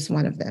was just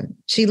one of them.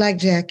 She liked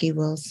Jackie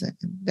Wilson.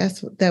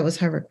 That was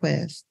her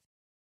request.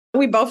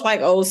 We both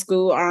like old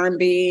school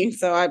R&B.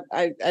 So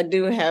I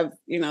do have,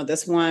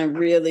 this one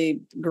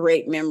really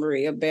great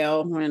memory of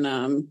Belle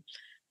when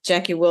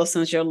Jackie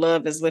Wilson's Your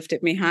Love Has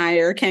Lifted Me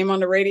Higher came on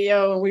the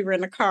radio, and we were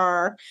in the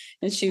car,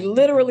 and she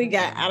literally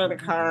got out of the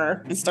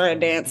car and started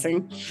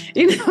dancing.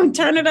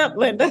 Turn it up,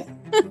 Linda.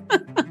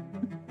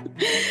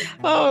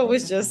 Oh, it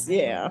was just,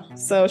 yeah.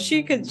 So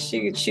she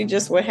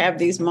just would have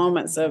these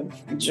moments of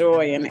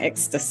joy and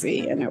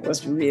ecstasy, and it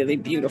was really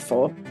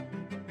beautiful.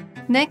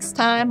 Next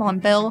time on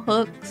Bell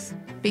Hooks,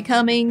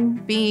 Becoming,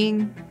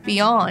 Being,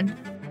 Beyond.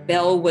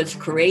 Belle was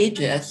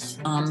courageous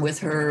with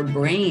her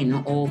brain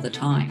all the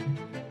time.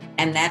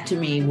 And that to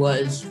me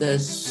was the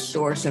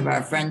source of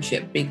our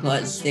friendship,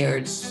 because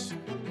there's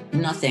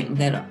nothing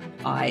that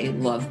I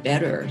love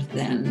better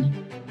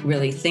than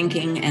really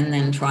thinking and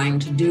then trying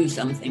to do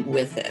something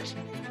with it,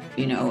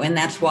 and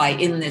that's why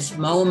in this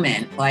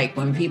moment, like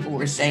when people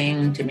were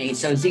saying to me,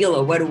 so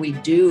Zila, what do we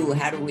do?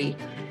 How do we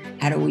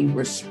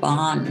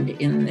respond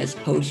in this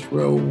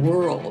post-Roe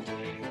world?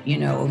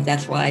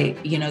 That's why,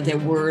 there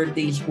were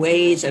these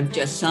ways of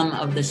just some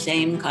of the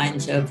same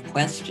kinds of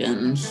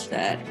questions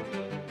that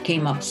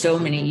came up so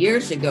many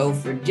years ago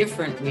for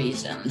different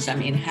reasons. I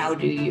mean, how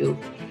do you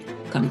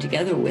come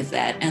together with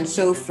that? And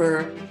so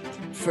for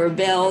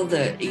Belle,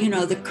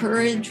 the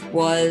courage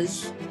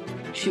was,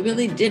 she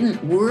really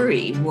didn't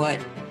worry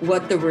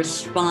what the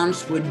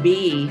response would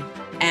be,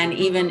 and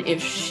even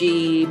if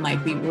she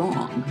might be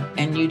wrong.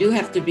 And you do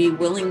have to be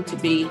willing to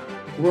be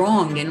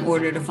wrong in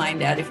order to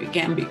find out if you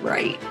can be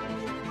right.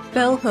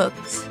 Bell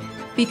Hooks,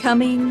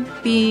 Becoming,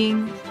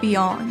 Being,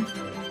 Beyond.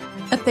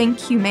 A Think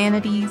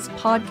Humanities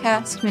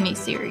podcast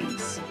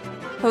miniseries,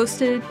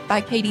 hosted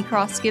by Katie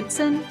Cross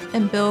Gibson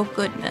and Bill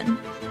Goodman.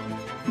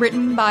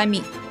 Written by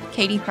me,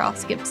 Katie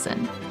Cross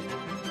Gibson.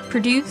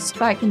 Produced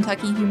by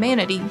Kentucky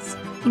Humanities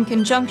in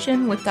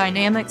conjunction with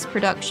Dynamics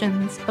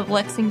Productions of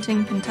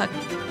Lexington, Kentucky.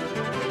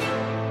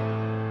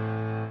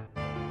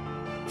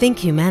 Think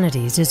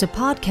Humanities is a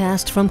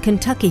podcast from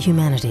Kentucky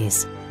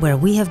Humanities, where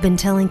we have been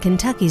telling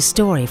Kentucky's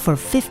story for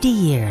 50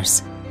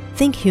 years.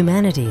 Think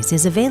Humanities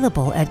is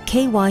available at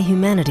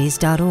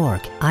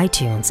kyhumanities.org,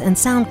 iTunes, and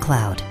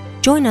SoundCloud.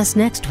 Join us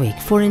next week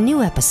for a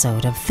new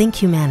episode of Think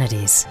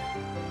Humanities.